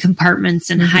it in compartments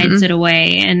and hides it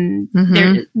away. And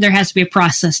there has to be a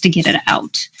process to get it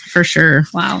out. For sure.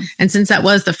 Wow. And since that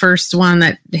was the first one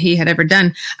that he had ever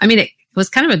done, I mean, it was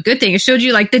kind of a good thing. It showed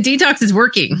you like the detox is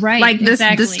working. Right. Like this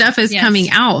stuff is coming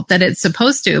out that it's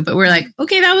supposed to. But we're like,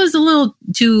 okay, that was a little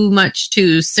too much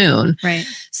too soon. Right.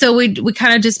 So we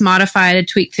kind of just modified and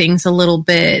tweaked things a little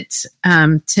bit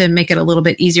to make it a little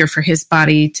bit easier for his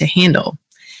body to handle.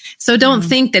 So don't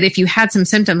think that if you had some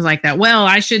symptoms like that, well,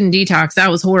 I shouldn't detox.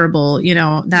 That was horrible.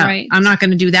 I'm not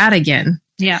going to do that again.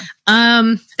 Yeah.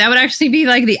 That would actually be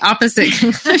like the opposite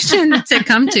conclusion to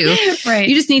come to. Right.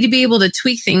 You just need to be able to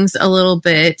tweak things a little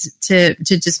bit to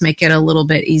just make it a little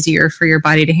bit easier for your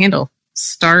body to handle.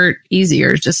 Start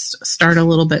easier, just start a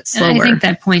little bit slower. And I think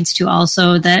that points to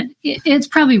also that it's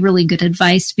probably really good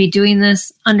advice to be doing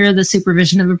this under the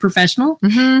supervision of a professional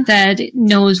that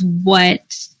knows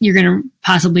what you're going to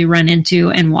possibly run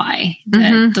into and why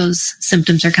that those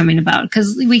symptoms are coming about.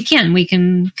 Because we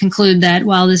can conclude that,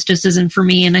 well, this just isn't for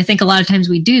me. And I think a lot of times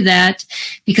we do that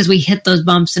because we hit those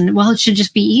bumps and, well, it should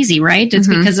just be easy, right? It's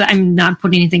because I'm not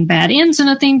putting anything bad in, so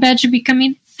nothing bad should be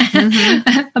coming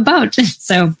about.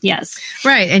 So, yes.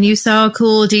 Right. And you saw a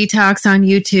cool detox on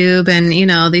YouTube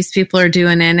and, these people are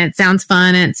doing it and it sounds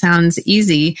fun. It sounds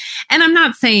easy. And I'm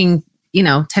not saying,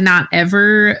 to not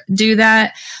ever do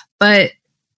that. But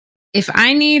if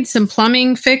I need some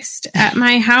plumbing fixed at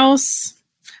my house,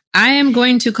 I am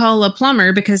going to call a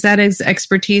plumber because that is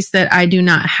expertise that I do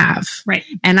not have. Right.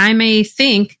 And I may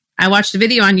think, I watched a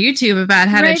video on YouTube about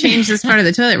how to change this part of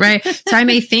the toilet, right? So I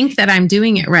may think that I'm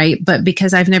doing it right, but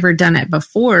because I've never done it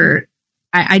before,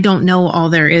 I don't know all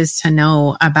there is to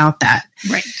know about that.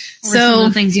 Right. Or some of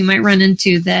the things you might run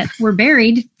into that were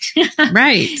buried.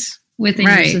 Right. Within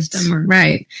your system.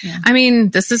 Right. Yeah. I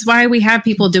mean, this is why we have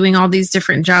people doing all these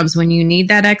different jobs. When you need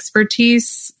that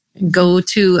expertise, go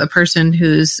to a person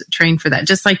who's trained for that,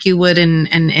 just like you would in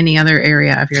any other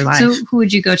area of your life. So who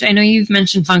would you go to? I know you've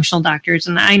mentioned functional doctors,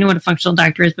 and I know what a functional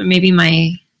doctor is, but maybe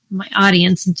my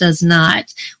audience does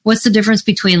not. What's the difference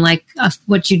between like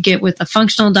what you'd get with a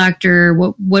functional doctor?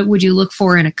 What would you look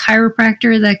for in a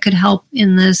chiropractor that could help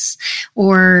in this,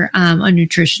 or a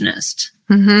nutritionist?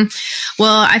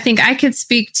 Well, I think I could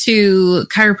speak to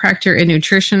chiropractor and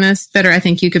nutritionist better. I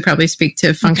think you could probably speak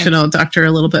to functional doctor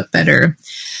a little bit better.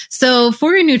 So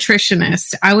for a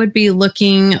nutritionist, I would be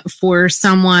looking for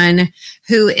someone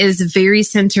who is very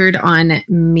centered on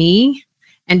me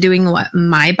and doing what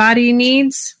my body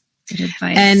needs. Good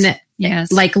advice. And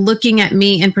Yes. Like looking at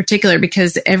me in particular,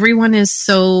 because everyone is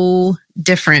so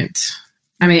different.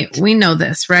 I mean, we know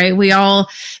this, right? We all,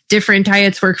 different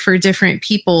diets work for different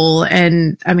people.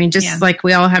 And I mean, just like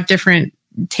we all have different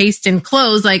taste in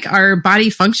clothes, like our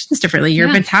body functions differently. Your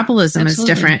metabolism is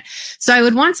different. So I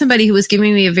would want somebody who was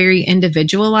giving me a very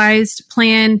individualized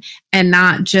plan and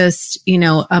not just,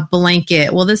 a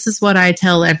blanket. Well, this is what I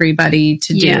tell everybody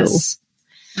to do. Yes.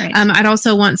 Right. I'd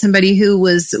also want somebody who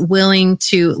was willing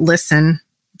to listen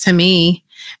to me.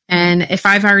 And if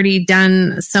I've already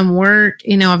done some work,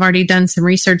 I've already done some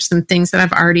research, some things that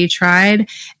I've already tried,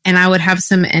 and I would have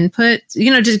some input,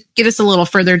 to get us a little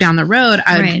further down the road,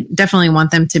 I definitely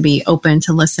want them to be open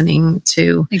to listening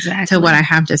to what I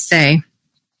have to say.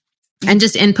 And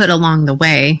just input along the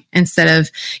way instead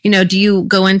of, do you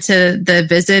go into the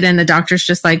visit and the doctor's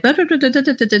just like talking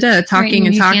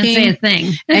and talking, can't say a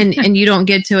thing. and you don't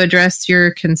get to address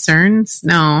your concerns?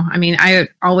 No. I mean, I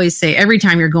always say every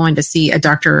time you're going to see a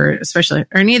doctor, especially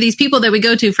or any of these people that we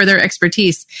go to for their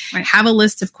expertise, have a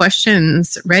list of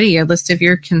questions ready, a list of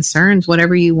your concerns,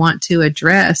 whatever you want to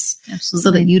address, so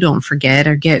that you don't forget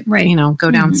or get, go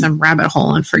down some rabbit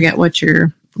hole and forget what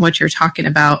you're talking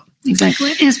about.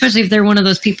 Exactly. Especially if they're one of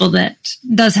those people that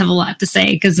does have a lot to say,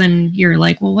 because then you're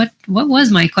like, well, what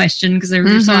was my question? Because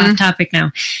they're so off topic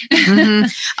now.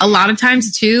 A lot of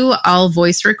times too, I'll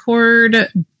voice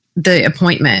record the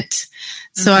appointment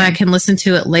so I can listen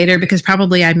to it later, because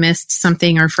probably I missed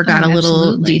something or forgot a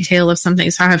little detail of something.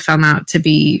 So I have found that to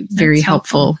be very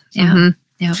helpful. Yeah.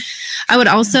 Yeah. I would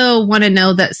also want to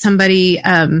know that somebody,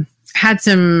 had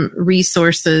some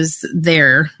resources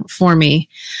there for me.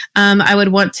 I would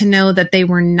want to know that they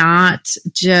were not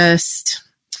just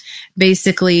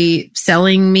basically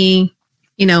selling me,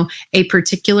 a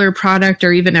particular product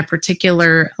or even a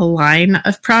particular line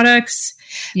of products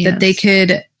that they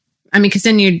could, because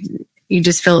then you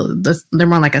just feel they're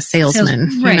more like a salesman,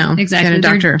 exactly. than a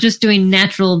doctor. They're just doing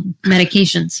natural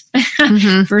medications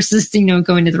versus,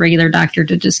 going to the regular doctor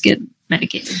to just get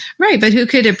medicated. Right. But who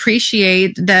could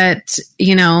appreciate that,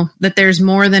 that there's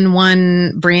more than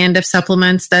one brand of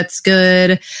supplements that's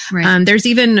good. Right. There's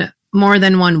even more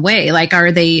than one way. Like,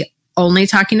 are they only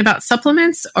talking about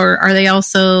supplements, or are they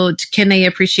also, can they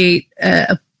appreciate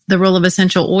the role of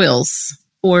essential oils?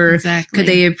 Or could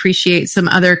they appreciate some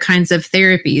other kinds of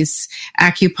therapies,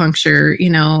 acupuncture,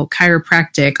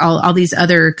 chiropractic, all these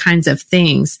other kinds of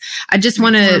things? I just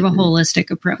want to more of a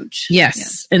holistic approach.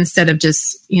 Yes. Instead of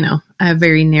just, a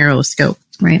very narrow scope.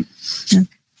 Right.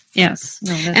 Yes.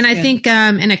 No, and I think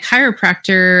in a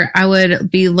chiropractor, I would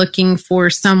be looking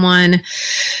for someone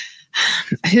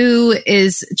who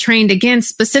is trained, again,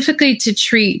 specifically to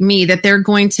treat me, that they're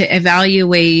going to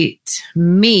evaluate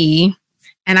me.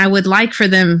 And I would like for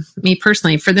them, me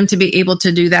personally, for them to be able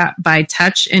to do that by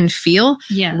touch and feel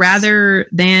rather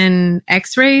than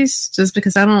x-rays, just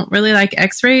because I don't really like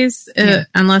x-rays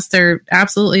unless they're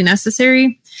absolutely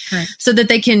necessary. Correct. So that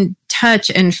they can touch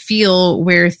and feel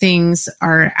where things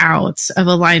are out of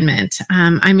alignment.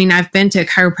 I've been to a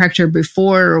chiropractor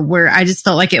before where I just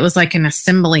felt like it was like an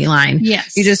assembly line.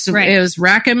 Yes. You just, it was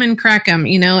rack 'em and crack 'em,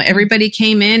 everybody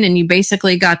came in and you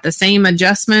basically got the same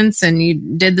adjustments and you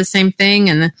did the same thing.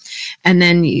 And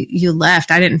then you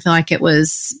left. I didn't feel like it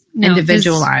was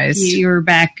individualized. You were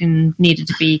back and needed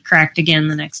to be cracked again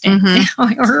the next day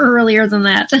or earlier than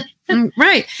that.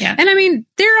 Right. Yeah. And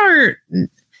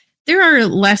there are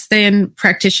less than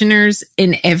practitioners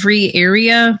in every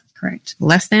area. Correct.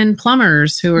 Less than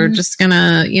plumbers who are just going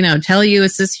to, tell you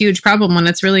it's this huge problem when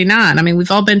it's really not.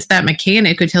 We've all been to that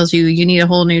mechanic who tells you need a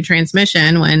whole new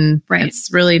transmission when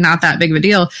it's really not that big of a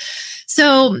deal.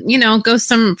 So, go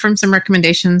from some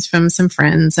recommendations from some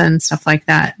friends and stuff like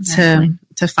that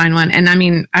to find one. And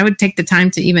I would take the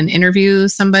time to even interview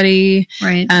somebody,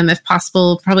 if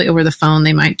possible, probably over the phone.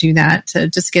 They might do that to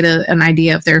just get an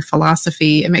idea of their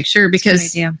philosophy and make sure,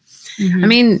 because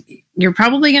you're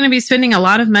probably going to be spending a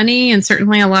lot of money and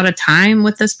certainly a lot of time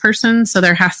with this person. So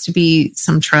there has to be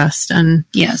some trust and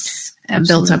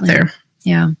built up there.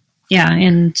 Yeah. Yeah.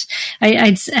 And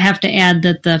I'd have to add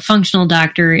that the functional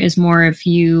doctor is more if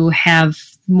you have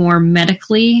more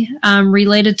medically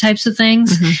related types of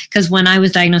things. Because when I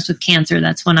was diagnosed with cancer,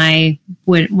 that's when I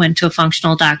went to a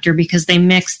functional doctor, because they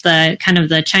mix the kind of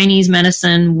the Chinese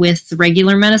medicine with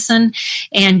regular medicine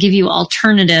and give you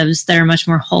alternatives that are much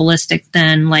more holistic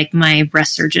than like my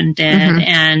breast surgeon did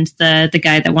and the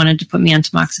guy that wanted to put me on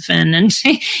tamoxifen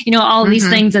and all these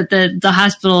things that the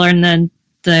hospital and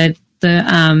the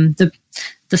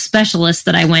the specialist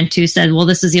that I went to said, well,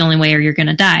 this is the only way or you're going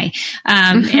to die.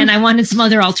 And I wanted some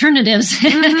other alternatives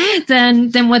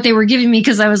than what they were giving me,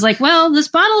 because I was like, well, this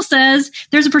bottle says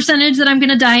there's a percentage that I'm going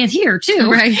to die here too.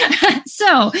 Right.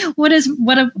 So what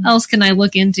else can I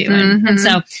look into? And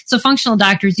so functional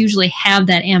doctors usually have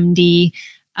that MD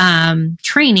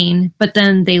training, but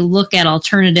then they look at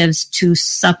alternatives to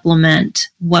supplement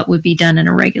what would be done in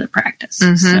a regular practice.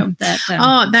 So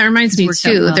that reminds me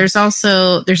too. Well. There's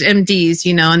MDs,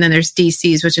 and then there's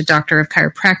DCs, which is Doctor of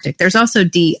Chiropractic. There's also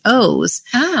DOs,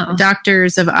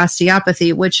 Doctors of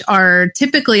Osteopathy, which are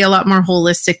typically a lot more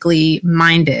holistically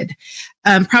minded.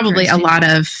 Probably a lot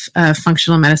of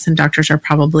functional medicine doctors are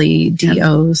probably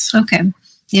DOs. Okay.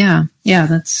 Yeah,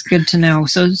 that's good to know.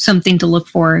 So something to look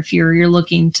for if you're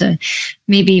looking to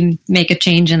maybe make a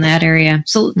change in that area.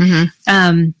 So,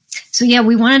 so yeah,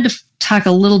 we wanted to talk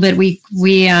a little bit.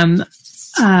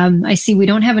 I see we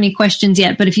don't have any questions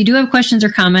yet, but if you do have questions or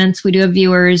comments, we do have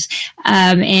viewers,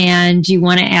 and you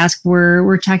want to ask,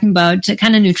 we're talking about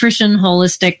kind of nutrition,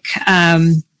 holistic,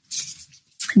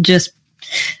 just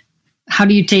how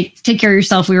do you take care of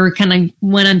yourself? We were kind of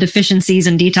went on deficiencies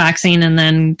and detoxing, and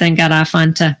then got off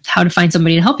onto how to find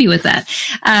somebody to help you with that.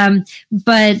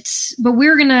 But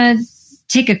we're going to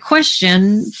take a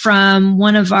question from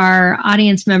one of our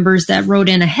audience members that wrote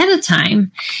in ahead of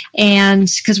time. And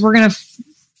because we're going to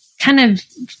kind of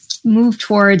move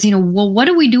towards, well, what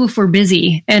do we do if we're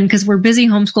busy? And because we're busy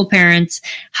homeschool parents,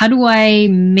 how do I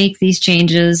make these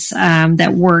changes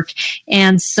that work?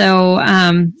 And so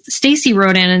Stacy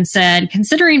wrote in and said,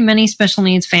 considering many special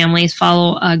needs families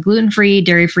follow a gluten-free,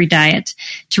 dairy-free diet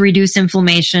to reduce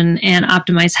inflammation and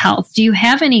optimize health, do you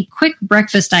have any quick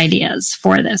breakfast ideas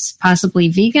for this? Possibly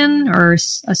vegan or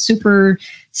a super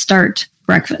start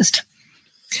breakfast?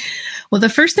 Well, the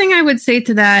first thing I would say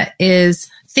to that is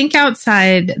think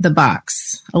outside the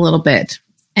box a little bit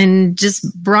and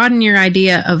just broaden your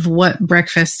idea of what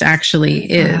breakfast actually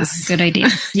is. Good idea.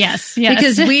 Yes.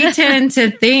 Because we tend to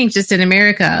think just in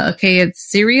America, okay, it's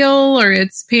cereal or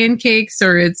it's pancakes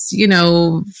or it's,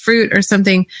 fruit or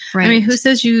something. Right. I mean, who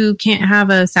says you can't have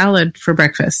a salad for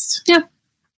breakfast? Yeah.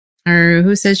 Or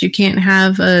who says you can't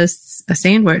have a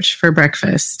sandwich for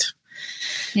breakfast?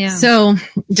 Yeah. So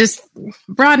just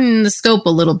broaden the scope a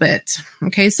little bit.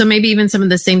 Okay. So maybe even some of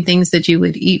the same things that you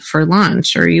would eat for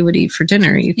lunch or you would eat for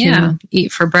dinner, you can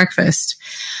eat for breakfast.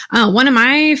 One of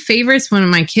my favorites, one of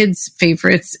my kids'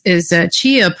 favorites is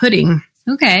chia pudding.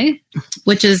 Okay.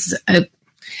 Which is a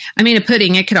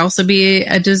pudding. It could also be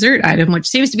a dessert item, which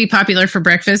seems to be popular for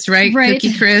breakfast, right?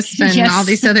 Cookie Crisp and all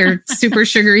these other super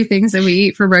sugary things that we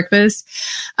eat for breakfast.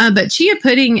 But chia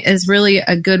pudding is really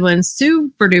a good one.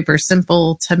 Super duper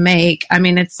simple to make. I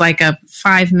mean, it's like a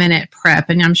 5-minute prep,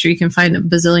 and I'm sure you can find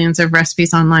bazillions of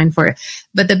recipes online for it.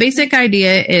 But the basic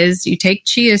idea is you take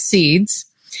chia seeds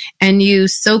and you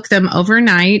soak them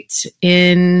overnight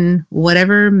in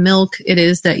whatever milk it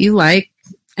is that you like.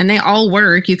 And they all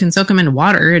work. You can soak them in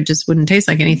water. It just wouldn't taste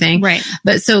like anything. Right.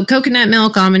 But so coconut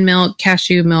milk, almond milk,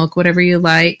 cashew milk, whatever you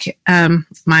like.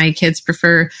 My kids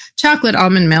prefer chocolate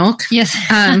almond milk. Yes.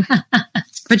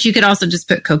 But you could also just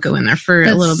put cocoa in there for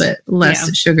a little bit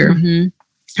less sugar. Mm-hmm.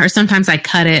 Or sometimes I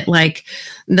cut it like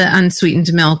the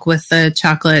unsweetened milk with the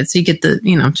chocolate. So you get the,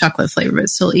 chocolate flavor, but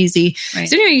it's still easy. Right.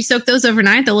 So you soak those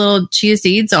overnight, the little chia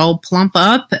seeds all plump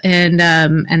up and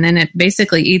then it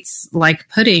basically eats like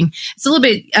pudding. It's a little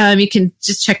bit, you can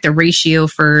just check the ratio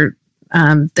for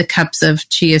the cups of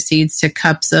chia seeds to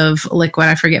cups of liquid.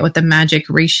 I forget what the magic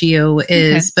ratio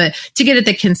is, but to get at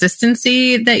the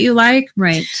consistency that you like.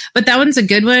 Right. But that one's a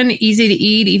good one. Easy to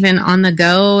eat, even on the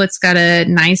go. It's got a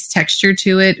nice texture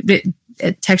to it.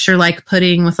 Texture like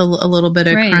pudding with a little bit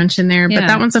of crunch in there. But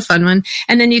that one's a fun one.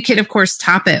 And then you could, of course,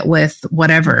 top it with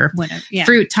whatever.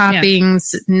 Fruit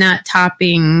toppings, nut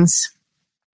toppings.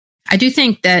 I do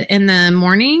think that in the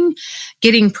morning,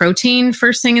 getting protein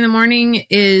first thing in the morning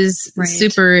is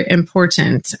super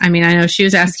important. I mean, I know she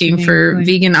was asking for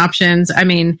vegan options. I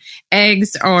mean,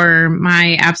 eggs are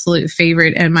my absolute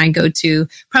favorite and my go-to,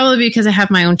 probably because I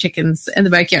have my own chickens in the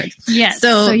backyard. Yes.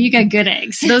 So you got good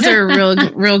eggs. Those are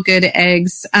real good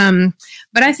eggs.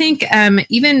 But I think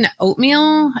even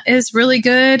oatmeal is really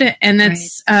good. And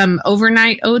that's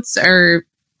overnight oats are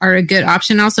a good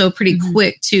option. Also pretty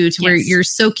quick too, to where you're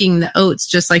soaking the oats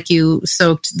just like you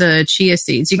soaked the chia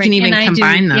seeds. You can even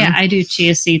combine them. Yeah, I do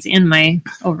chia seeds in my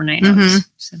overnight oats.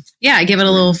 So, yeah, give it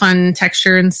a little fun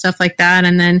texture and stuff like that.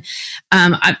 And then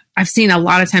I've seen a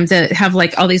lot of times that have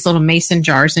like all these little mason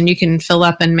jars, and you can fill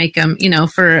up and make them,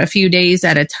 for a few days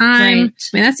at a time. Right.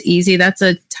 I mean, that's easy. That's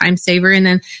a time saver. And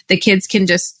then the kids can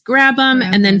just grab them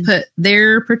and then put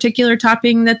their particular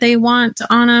topping that they want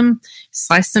on them.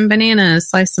 Slice some bananas,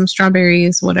 slice some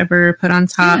strawberries, whatever, put on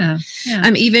top. Yeah.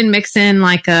 Even mix in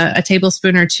like a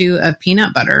tablespoon or two of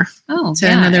peanut butter. Oh,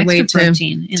 another way to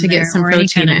get some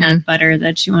protein in. Nut butter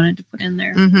that you wanted to put in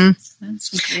there. Mm-hmm.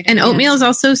 That's great. And oatmeal is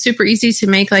also super easy to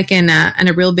make, like in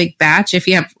a real big batch. If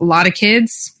you have a lot of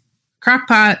kids, crock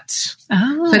pot,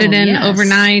 put it in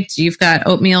overnight. You've got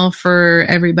oatmeal for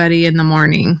everybody in the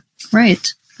morning. Right.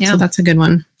 Yeah. So that's a good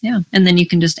one. Yeah. And then you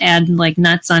can just add like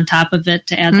nuts on top of it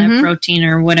to add that protein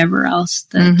or whatever else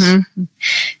that you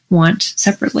want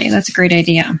separately. That's a great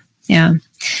idea. Yeah.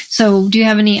 So do you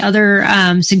have any other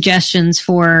suggestions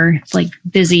for like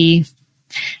busy,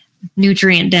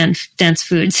 nutrient dense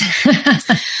foods?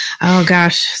 Oh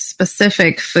gosh,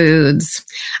 specific foods.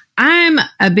 I'm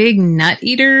a big nut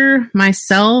eater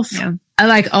myself. Yeah. I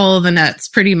like all of the nuts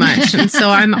pretty much. And so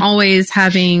I'm always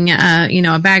having,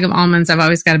 a bag of almonds. I've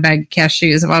always got a bag of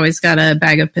cashews. I've always got a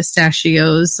bag of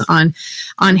pistachios on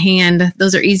hand.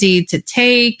 Those are easy to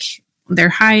take. They're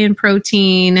high in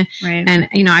protein. Right. And,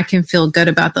 I can feel good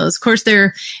about those. Of course,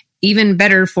 they're even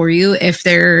better for you if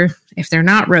they're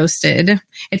not roasted.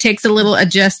 It takes a little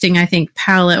adjusting, I think,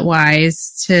 palate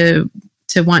wise to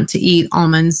want to eat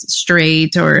almonds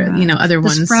straight or, other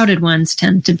ones. The sprouted ones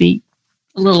tend to be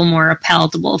a little more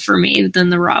palatable for me than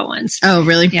the raw ones. Oh,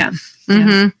 really? Yeah. Mm-hmm.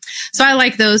 Yeah. So I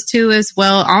like those too as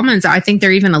well. Almonds, I think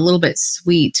they're even a little bit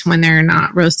sweet when they're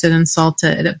not roasted and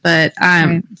salted. But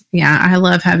I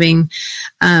love having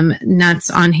nuts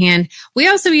on hand. We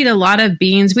also eat a lot of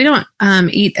beans. We don't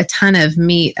eat a ton of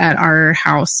meat at our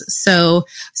house. So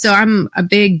I'm a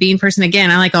big bean person.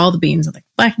 Again, I like all the beans. I like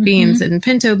black beans and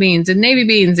pinto beans and navy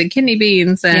beans and kidney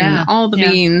beans and all the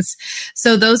beans.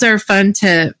 So those are fun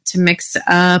to mix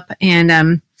up.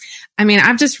 And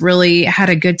I've just really had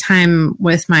a good time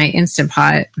with my Instant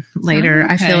Pot later.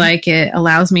 I feel like it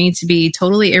allows me to be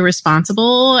totally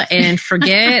irresponsible and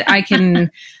forget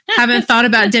haven't thought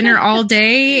about dinner all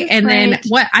day. And then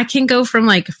I can go from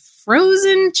like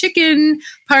frozen chicken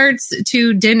parts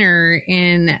to dinner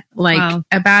in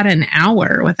about an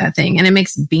hour with that thing. And it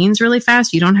makes beans really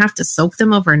fast. You don't have to soak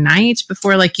them overnight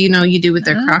before you do with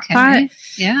their crock pot.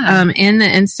 Yeah. In the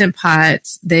Instant Pot,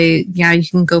 you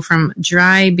can go from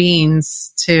dry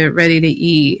beans to ready to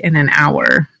eat in an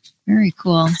hour. Very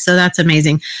cool. So that's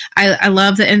amazing. I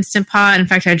love the Instant Pot. In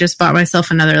fact, I just bought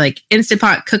myself another Instant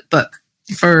Pot cookbook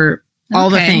for all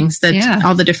the things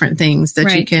all the different things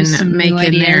that you can make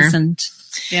in there.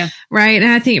 Right.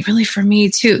 And I think really for me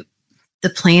too, the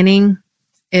planning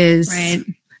is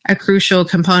a crucial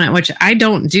component, which I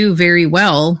don't do very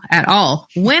well at all.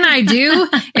 When I do,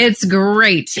 it's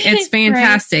great. It's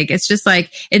fantastic. It's just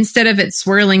like, instead of it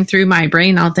swirling through my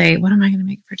brain all day, what am I going to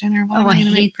make for dinner? What am I going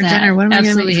to make for dinner? What am I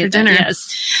going to make for dinner?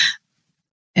 Yes.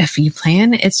 If you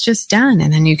plan, it's just done.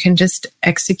 And then you can just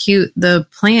execute the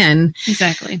plan.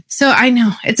 Exactly. So I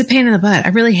know it's a pain in the butt. I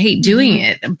really hate doing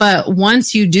it. But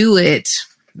once you do it,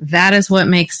 that is what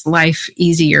makes life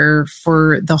easier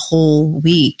for the whole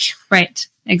week. Right.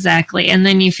 Exactly. And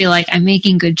then you feel like I'm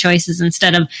making good choices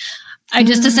instead of, I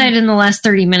just decided in the last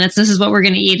 30 minutes, this is what we're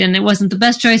going to eat. And it wasn't the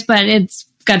best choice, but it's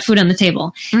got food on the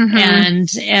table. And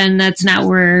that's not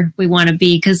where we want to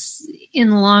be, because in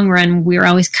the long run, we're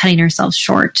always cutting ourselves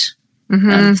short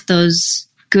of those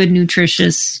good,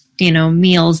 nutritious,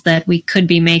 meals that we could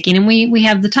be making. And we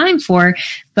have the time for,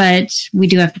 but we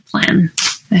do have to plan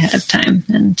ahead of time.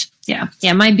 And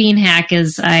my bean hack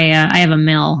is I have a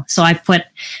mill, so I put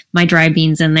my dry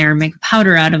beans in there and make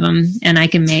powder out of them, and I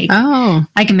can make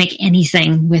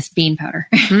anything with bean powder.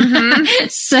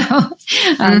 So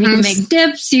you can make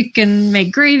dips, you can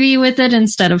make gravy with it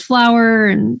instead of flour,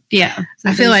 and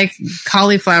I feel like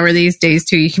cauliflower these days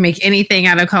too. You can make anything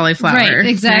out of cauliflower. Right,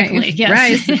 exactly. Right? Yes.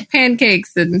 Rice, and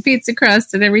pancakes, and pizza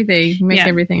crust, and everything. You can make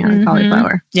everything out of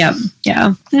cauliflower. Yeah.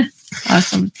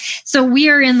 Awesome. So we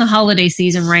are in the holiday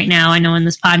season right now. I know when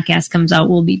this podcast comes out,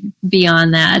 we'll be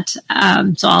beyond that.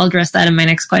 So I'll address that in my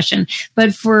next question.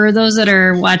 But for those that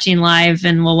are watching live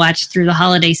and will watch through the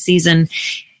holiday season,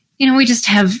 we just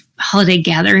have holiday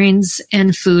gatherings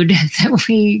and food that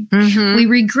we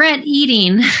regret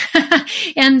eating.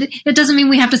 And it doesn't mean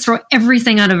we have to throw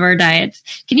everything out of our diet.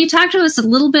 Can you talk to us a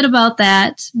little bit about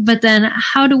that? But then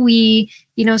how do we,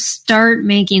 start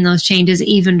making those changes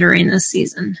even during this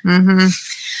season?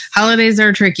 Holidays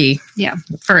are tricky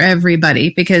for everybody,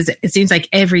 because it seems like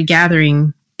every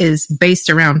gathering is based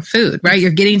around food, right?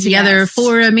 You're getting together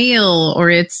for a meal, or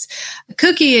it's a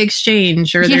cookie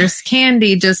exchange, or there's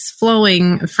candy just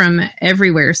flowing from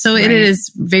everywhere. So it is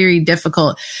very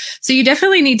difficult. So you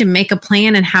definitely need to make a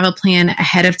plan and have a plan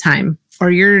ahead of time,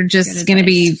 or you're just going to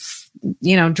be,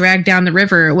 dragged down the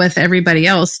river with everybody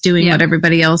else doing what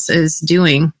everybody else is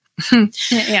doing.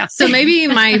 So maybe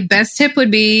my best tip would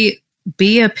be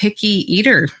a picky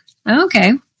eater.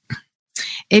 Okay.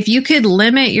 If you could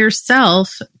limit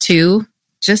yourself to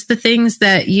just the things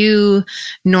that you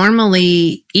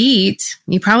normally eat,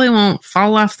 you probably won't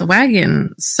fall off the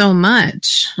wagon so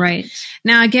much. Right.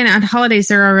 Now, again, at holidays,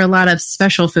 there are a lot of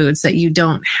special foods that you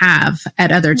don't have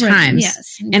at other times.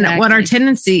 Yes, exactly. And what our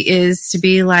tendency is to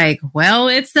be like, well,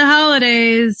 it's the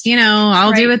holidays,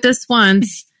 I'll do it this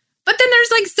once. But then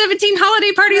there's like 17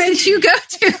 holiday parties that you go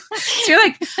to. So you're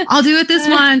like, I'll do it this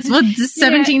once. Well, just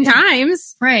 17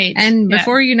 times. Right. And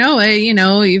before you know it,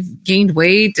 you've gained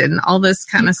weight and all this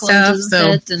kind of stuff.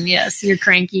 So, and you're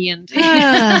cranky and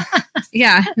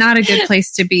not a good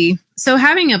place to be. So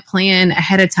having a plan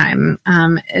ahead of time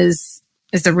is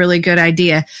a really good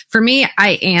idea. For me,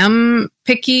 I am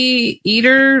picky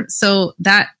eater, so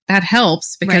that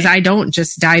helps because I don't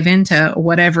just dive into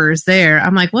whatever is there.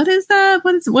 I'm like, what is that?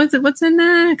 What's in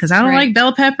that? Because I don't like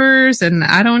bell peppers and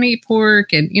I don't eat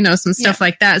pork and some stuff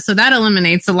like that. So that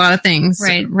eliminates a lot of things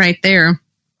right there.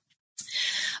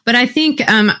 But I think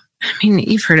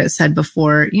you've heard it said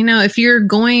before, if you're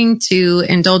going to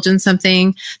indulge in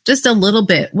something just a little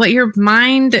bit, what your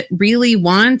mind really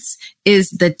wants is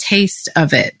the taste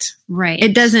of it. Right.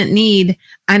 It doesn't need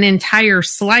an entire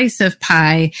slice of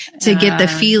pie to get the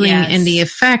feeling and the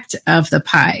effect of the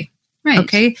pie. Right.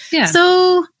 Okay. Yeah.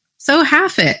 So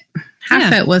half it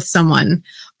with someone,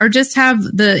 or just have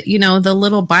the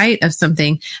little bite of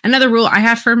something. Another rule I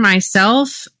have for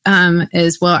myself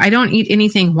is, I don't eat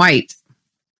anything white.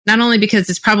 Not only because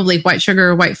it's probably white sugar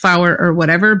or white flour or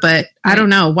whatever, but I don't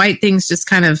know. White things just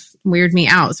kind of weird me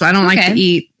out. So I don't like to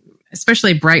eat,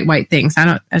 especially bright white things.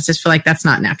 I just feel like that's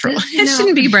not natural. It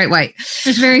shouldn't be bright white.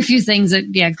 There's very few things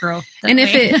that grow. And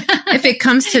if it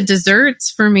comes to desserts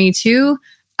for me too,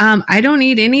 I don't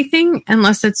eat anything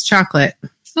unless it's chocolate.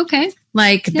 Okay.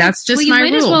 That's just my rule.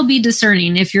 You might as well be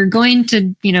discerning. If you're going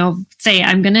to, say,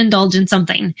 I'm going to indulge in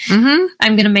something, I'm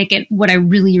going to make it what I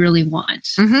really, really want.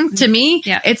 Mm-hmm. To me,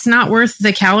 it's not worth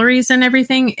the calories and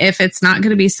everything if it's not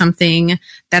going to be something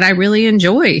that I really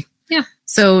enjoy. Yeah.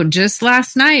 So just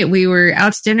last night, we were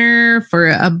out to dinner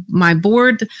for my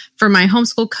board for my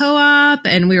homeschool co-op,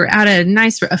 and we were at a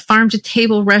nice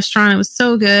farm-to-table restaurant. It was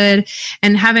so good,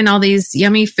 and having all these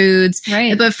yummy foods.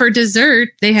 Right. But for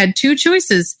dessert, they had two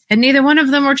choices, and neither one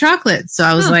of them were chocolate. So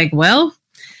I was like, well,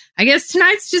 I guess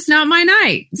tonight's just not my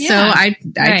night. Yeah. So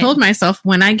I told myself,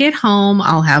 when I get home,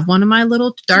 I'll have one of my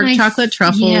little dark chocolate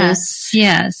truffles.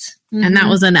 Yes. Mm-hmm. And that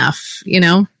was enough,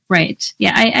 Right.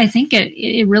 Yeah. I think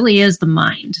it really is the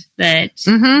mind that,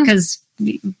 because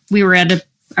we were at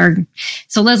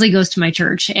so Leslie goes to my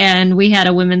church, and we had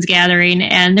a women's gathering,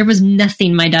 and there was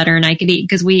nothing my daughter and I could eat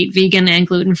because we eat vegan and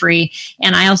gluten free.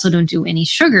 And I also don't do any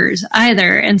sugars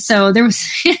either. And so it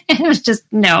was just,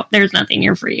 no, there's nothing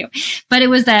here for you. But it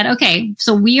was that, okay,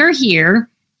 so we are here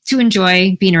to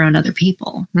enjoy being around other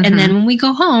people. Mm-hmm. And then when we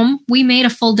go home, we made a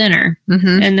full dinner,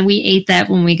 and then we ate that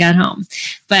when we got home.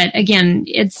 But again,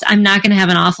 I'm not going to have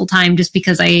an awful time just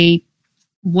because I ate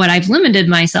what I've limited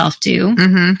myself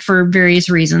to for various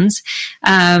reasons.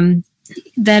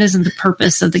 That isn't the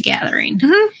purpose of the gathering.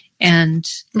 Mm-hmm. And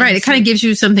it kind of gives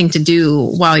you something to do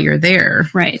while you're there.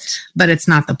 Right. But it's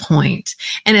not the point.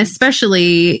 And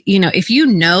especially, if you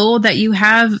know that you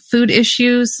have food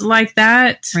issues like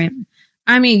that, right.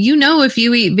 If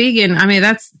you eat vegan,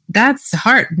 that's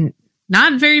hard.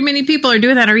 Not very many people are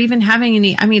doing that or even having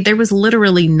any. There was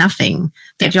literally nothing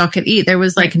that y'all could eat. There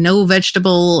was no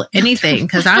vegetable anything.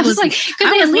 Cause I was like, could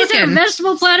they at least have a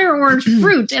vegetable platter or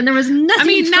fruit? And there was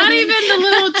nothing. Not even the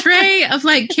little tray of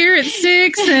carrot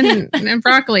sticks and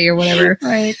broccoli or whatever.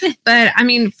 Right. But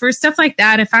for stuff like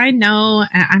that, if I know,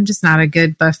 I'm just not a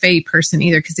good buffet person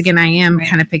either. Cause again, I am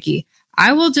kind of picky.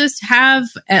 I will just have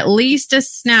at least a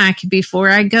snack before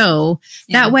I go.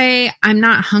 Yeah. That way I'm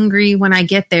not hungry when I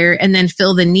get there and then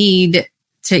feel the need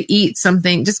to eat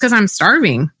something just because I'm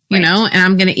starving, you know, and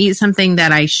I'm going to eat something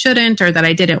that I shouldn't or that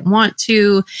I didn't want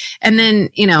to. And then,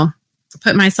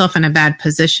 put myself in a bad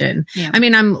position. Yeah.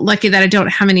 I'm lucky that I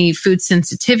don't have any food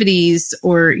sensitivities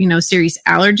or, serious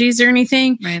allergies or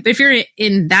anything. Right. But if you're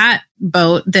in that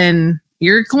boat, then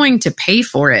you're going to pay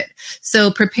for it. So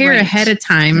prepare ahead of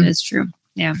time. That is true.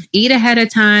 Yeah. Eat ahead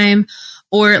of time.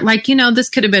 Or like, this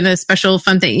could have been a special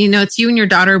fun thing. It's you and your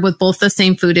daughter with both the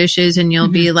same food dishes, and you'll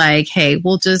be like, hey,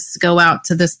 we'll just go out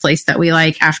to this place that we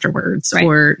like afterwards,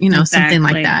 or, something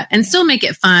like that, and still make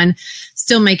it fun,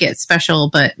 still make it special,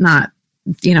 but not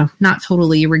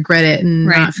totally regret it and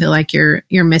not feel like you're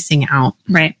missing out.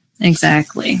 Right.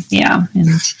 Exactly. Yeah. And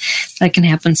that can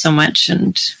happen so much.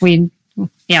 And we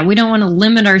don't want to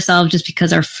limit ourselves just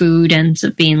because our food ends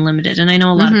up being limited. And I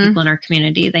know a lot of people in our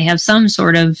community, they have some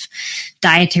sort of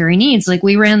dietary needs. Like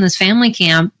we ran this family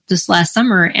camp this last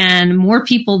summer, and more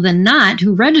people than not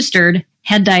who registered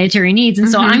had dietary needs. And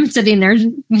so I'm sitting there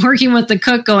working with the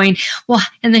cook going, well,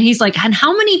 and then he's like, and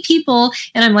how many people?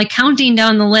 And I'm like counting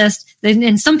down the list.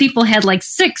 And some people had like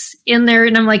 6 in there.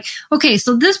 And I'm like, okay,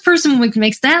 so this person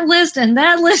makes that list and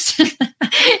that list.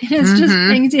 It's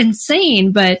just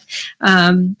insane. But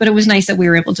it was nice that we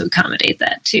were able to accommodate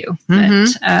that too.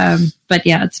 But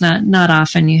yeah, it's not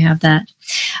often you have that.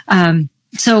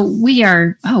 So we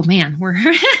are, we're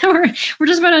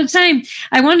just about out of time.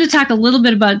 I wanted to talk a little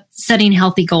bit about setting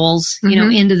healthy goals,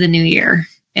 into the new year,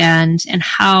 and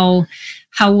how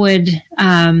would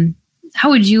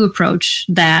you approach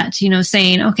that?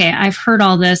 Saying, okay, I've heard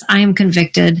all this, I am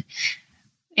convicted,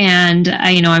 and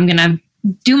I'm going to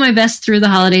do my best through the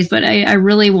holidays, but I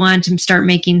really want to start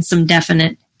making some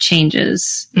definite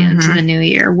changes into the new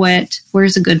year.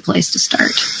 Where's a good place to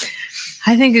start?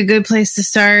 I think a good place to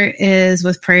start is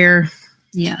with prayer.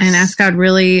 Yes. And ask God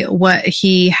really what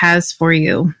he has for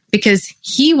you, because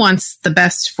he wants the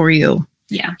best for you.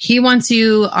 Yeah. He wants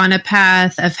you on a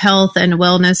path of health and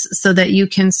wellness so that you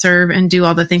can serve and do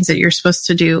all the things that you're supposed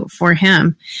to do for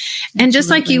him. Absolutely. And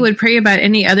just like you would pray about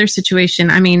any other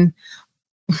situation, I mean,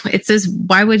 it says,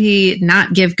 why would he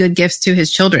not give good gifts to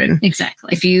his children?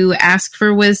 Exactly. If you ask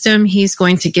for wisdom, he's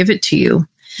going to give it to you.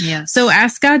 Yeah. So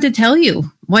ask God to tell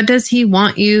you, what does he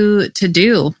want you to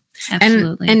do?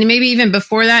 Absolutely. And maybe even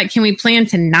before that, can we plan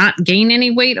to not gain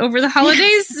any weight over the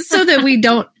holidays so that we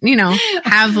don't,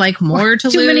 have like more to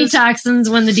lose? Too many toxins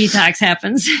when the detox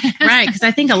happens. Right. Because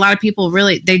I think a lot of people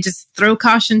really, they just throw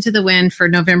caution to the wind for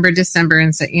November, December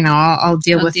and say, I'll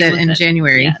deal with it in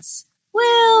January. Yes.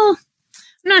 Well,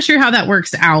 I'm not sure how that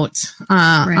works out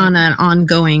on an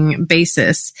ongoing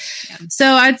basis. Yeah. So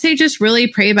I'd say just really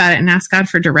pray about it and ask God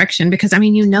for direction, because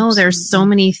there's so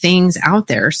many things out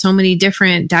there, so many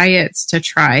different diets to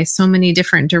try, so many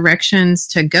different directions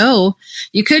to go.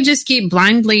 You could just keep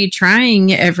blindly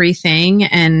trying everything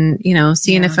and,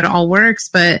 seeing if it all works.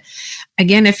 But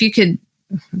again, if you could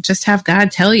just have God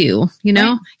tell you, you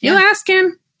ask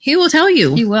him. He will tell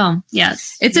you. He will.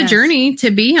 Yes. It's a journey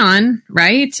to be on,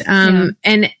 right?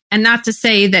 And not to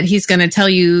say that he's going to tell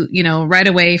you, right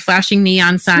away, flashing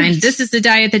neon sign, this is the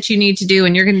diet that you need to do,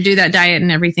 and you're going to do that diet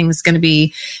and everything's going to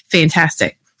be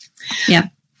fantastic. Yeah.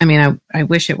 I mean, I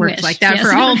wish it worked like that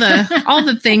for all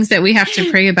the things that we have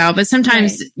to pray about. But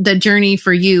sometimes the journey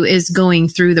for you is going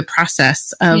through the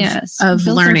process of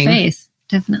learning. Faith,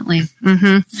 definitely.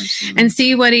 And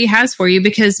see what he has for you,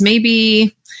 because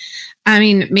maybe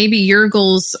your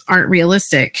goals aren't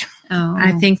realistic. Oh,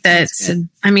 I think that's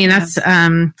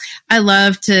I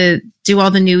love to do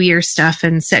all the New Year stuff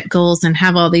and set goals and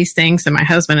have all these things. And my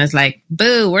husband is like,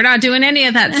 boo, we're not doing any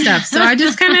of that stuff. So I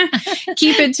just kind of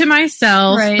keep it to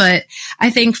myself. Right. But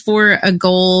I think for a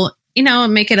goal,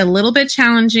 make it a little bit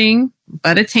challenging,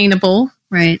 but attainable.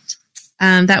 Right.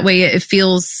 That way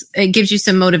it gives you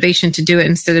some motivation to do it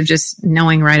instead of just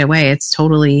knowing right away it's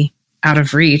totally out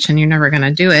of reach and you're never going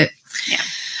to do it. Yeah.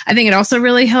 I think it also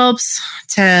really helps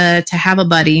to have a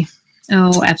buddy.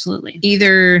 Oh, absolutely.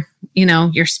 Either,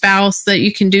 your spouse that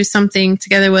you can do something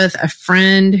together with, a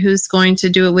friend who's going to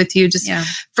do it with you, just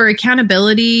for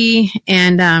accountability,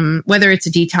 and whether it's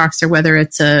a detox or whether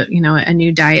it's a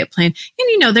new diet plan.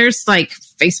 And, there's like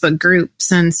Facebook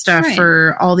groups and stuff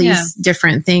for all these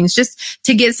different things, just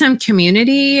to get some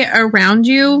community around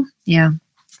you. Yeah.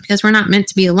 Because we're not meant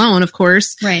to be alone, of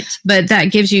course. Right. But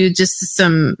that gives you just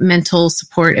some mental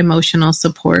support, emotional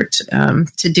support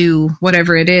to do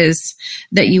whatever it is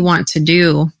that you want to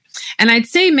do. And I'd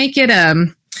say make it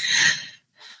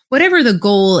whatever the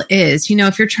goal is.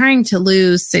 If you're trying to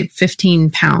lose, say,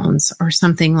 15 pounds or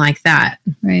something like that.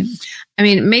 Right. I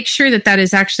mean, make sure that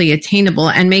is actually attainable,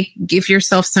 and give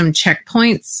yourself some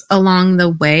checkpoints along the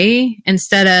way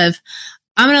instead of,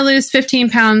 I'm going to lose 15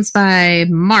 pounds by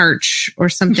March or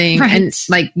something. Right.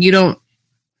 And you don't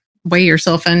weigh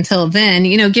yourself until then,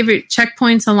 give it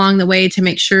checkpoints along the way to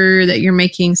make sure that you're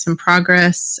making some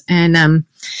progress and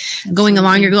going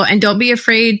along your goal. And don't be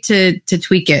afraid to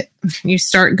tweak it. You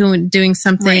start doing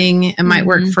something, it might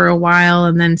work for a while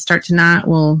and then start to not.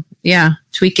 Well,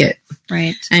 tweak it.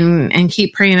 Right. And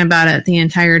keep praying about it the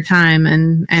entire time,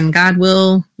 and God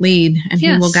will lead, and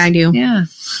He will guide you. Yeah.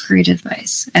 Great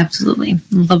advice. Absolutely.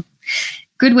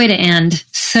 Good way to end.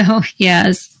 So,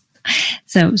 yes.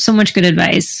 So much good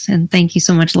advice. And thank you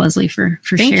so much, Leslie, for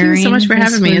sharing. Thank you so much for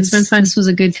having me. It's been fun. This was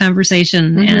a good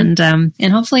conversation. Mm-hmm.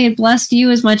 And hopefully it blessed you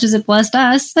as much as it blessed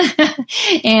us.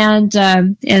 and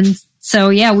so,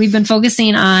 we've been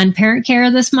focusing on parent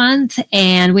care this month,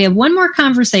 and we have one more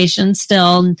conversation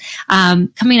still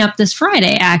coming up this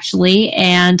Friday, actually.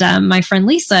 And my friend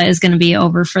Lisa is going to be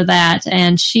over for that,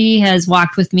 and she has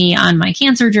walked with me on my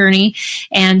cancer journey,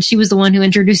 and she was the one who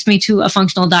introduced me to a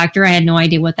functional doctor. I had no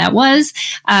idea what that was,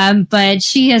 but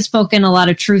she has spoken a lot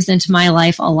of truth into my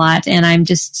life a lot, and I'm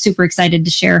just super excited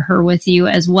to share her with you,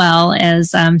 as well as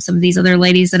some of these other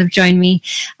ladies that have joined me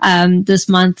this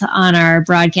month on our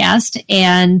broadcast.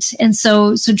 And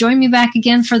so join me back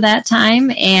again for that time,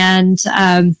 and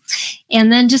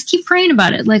then just keep praying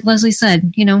about it. Like Leslie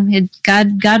said,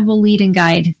 God will lead and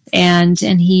guide, and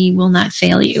He will not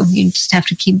fail you. You just have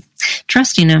to keep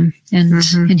trusting Him,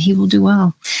 and He will do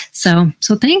well. So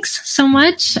thanks so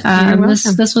much.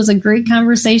 This was a great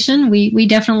conversation. We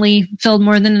definitely filled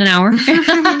more than an hour.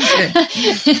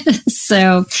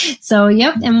 So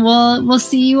yep. And we'll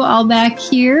see you all back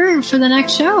here for the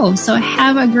next show. So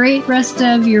have a great rest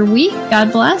of your week.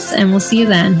 God bless, and we'll see you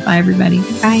then. Bye, everybody.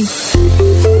 Bye.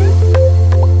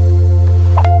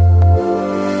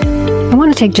 I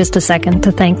want to take just a second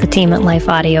to thank the team at Life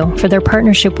Audio for their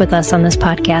partnership with us on this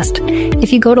podcast.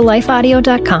 If you go to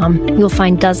lifeaudio.com, you'll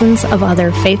find dozens of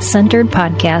other faith-centered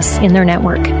podcasts in their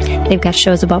network. They've got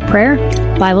shows about prayer,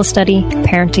 Bible study,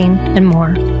 parenting, and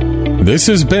more. This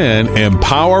has been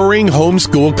Empowering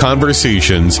Homeschool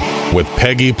Conversations with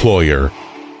Peggy Ployer.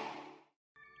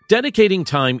 Dedicating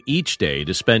time each day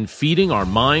to spend feeding our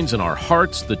minds and our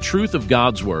hearts the truth of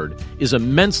God's Word is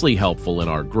immensely helpful in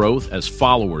our growth as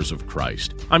followers of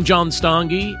Christ. I'm John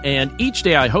Stange, and each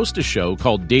day I host a show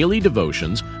called Daily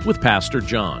Devotions with Pastor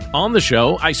John. On the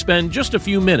show, I spend just a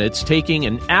few minutes taking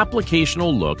an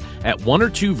applicational look at one or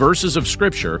two verses of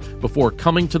Scripture before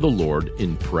coming to the Lord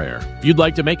in prayer. If you'd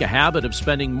like to make a habit of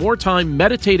spending more time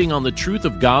meditating on the truth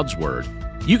of God's Word,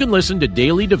 you can listen to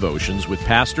Daily Devotions with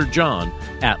Pastor John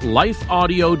at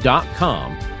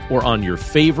lifeaudio.com or on your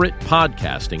favorite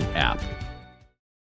podcasting app.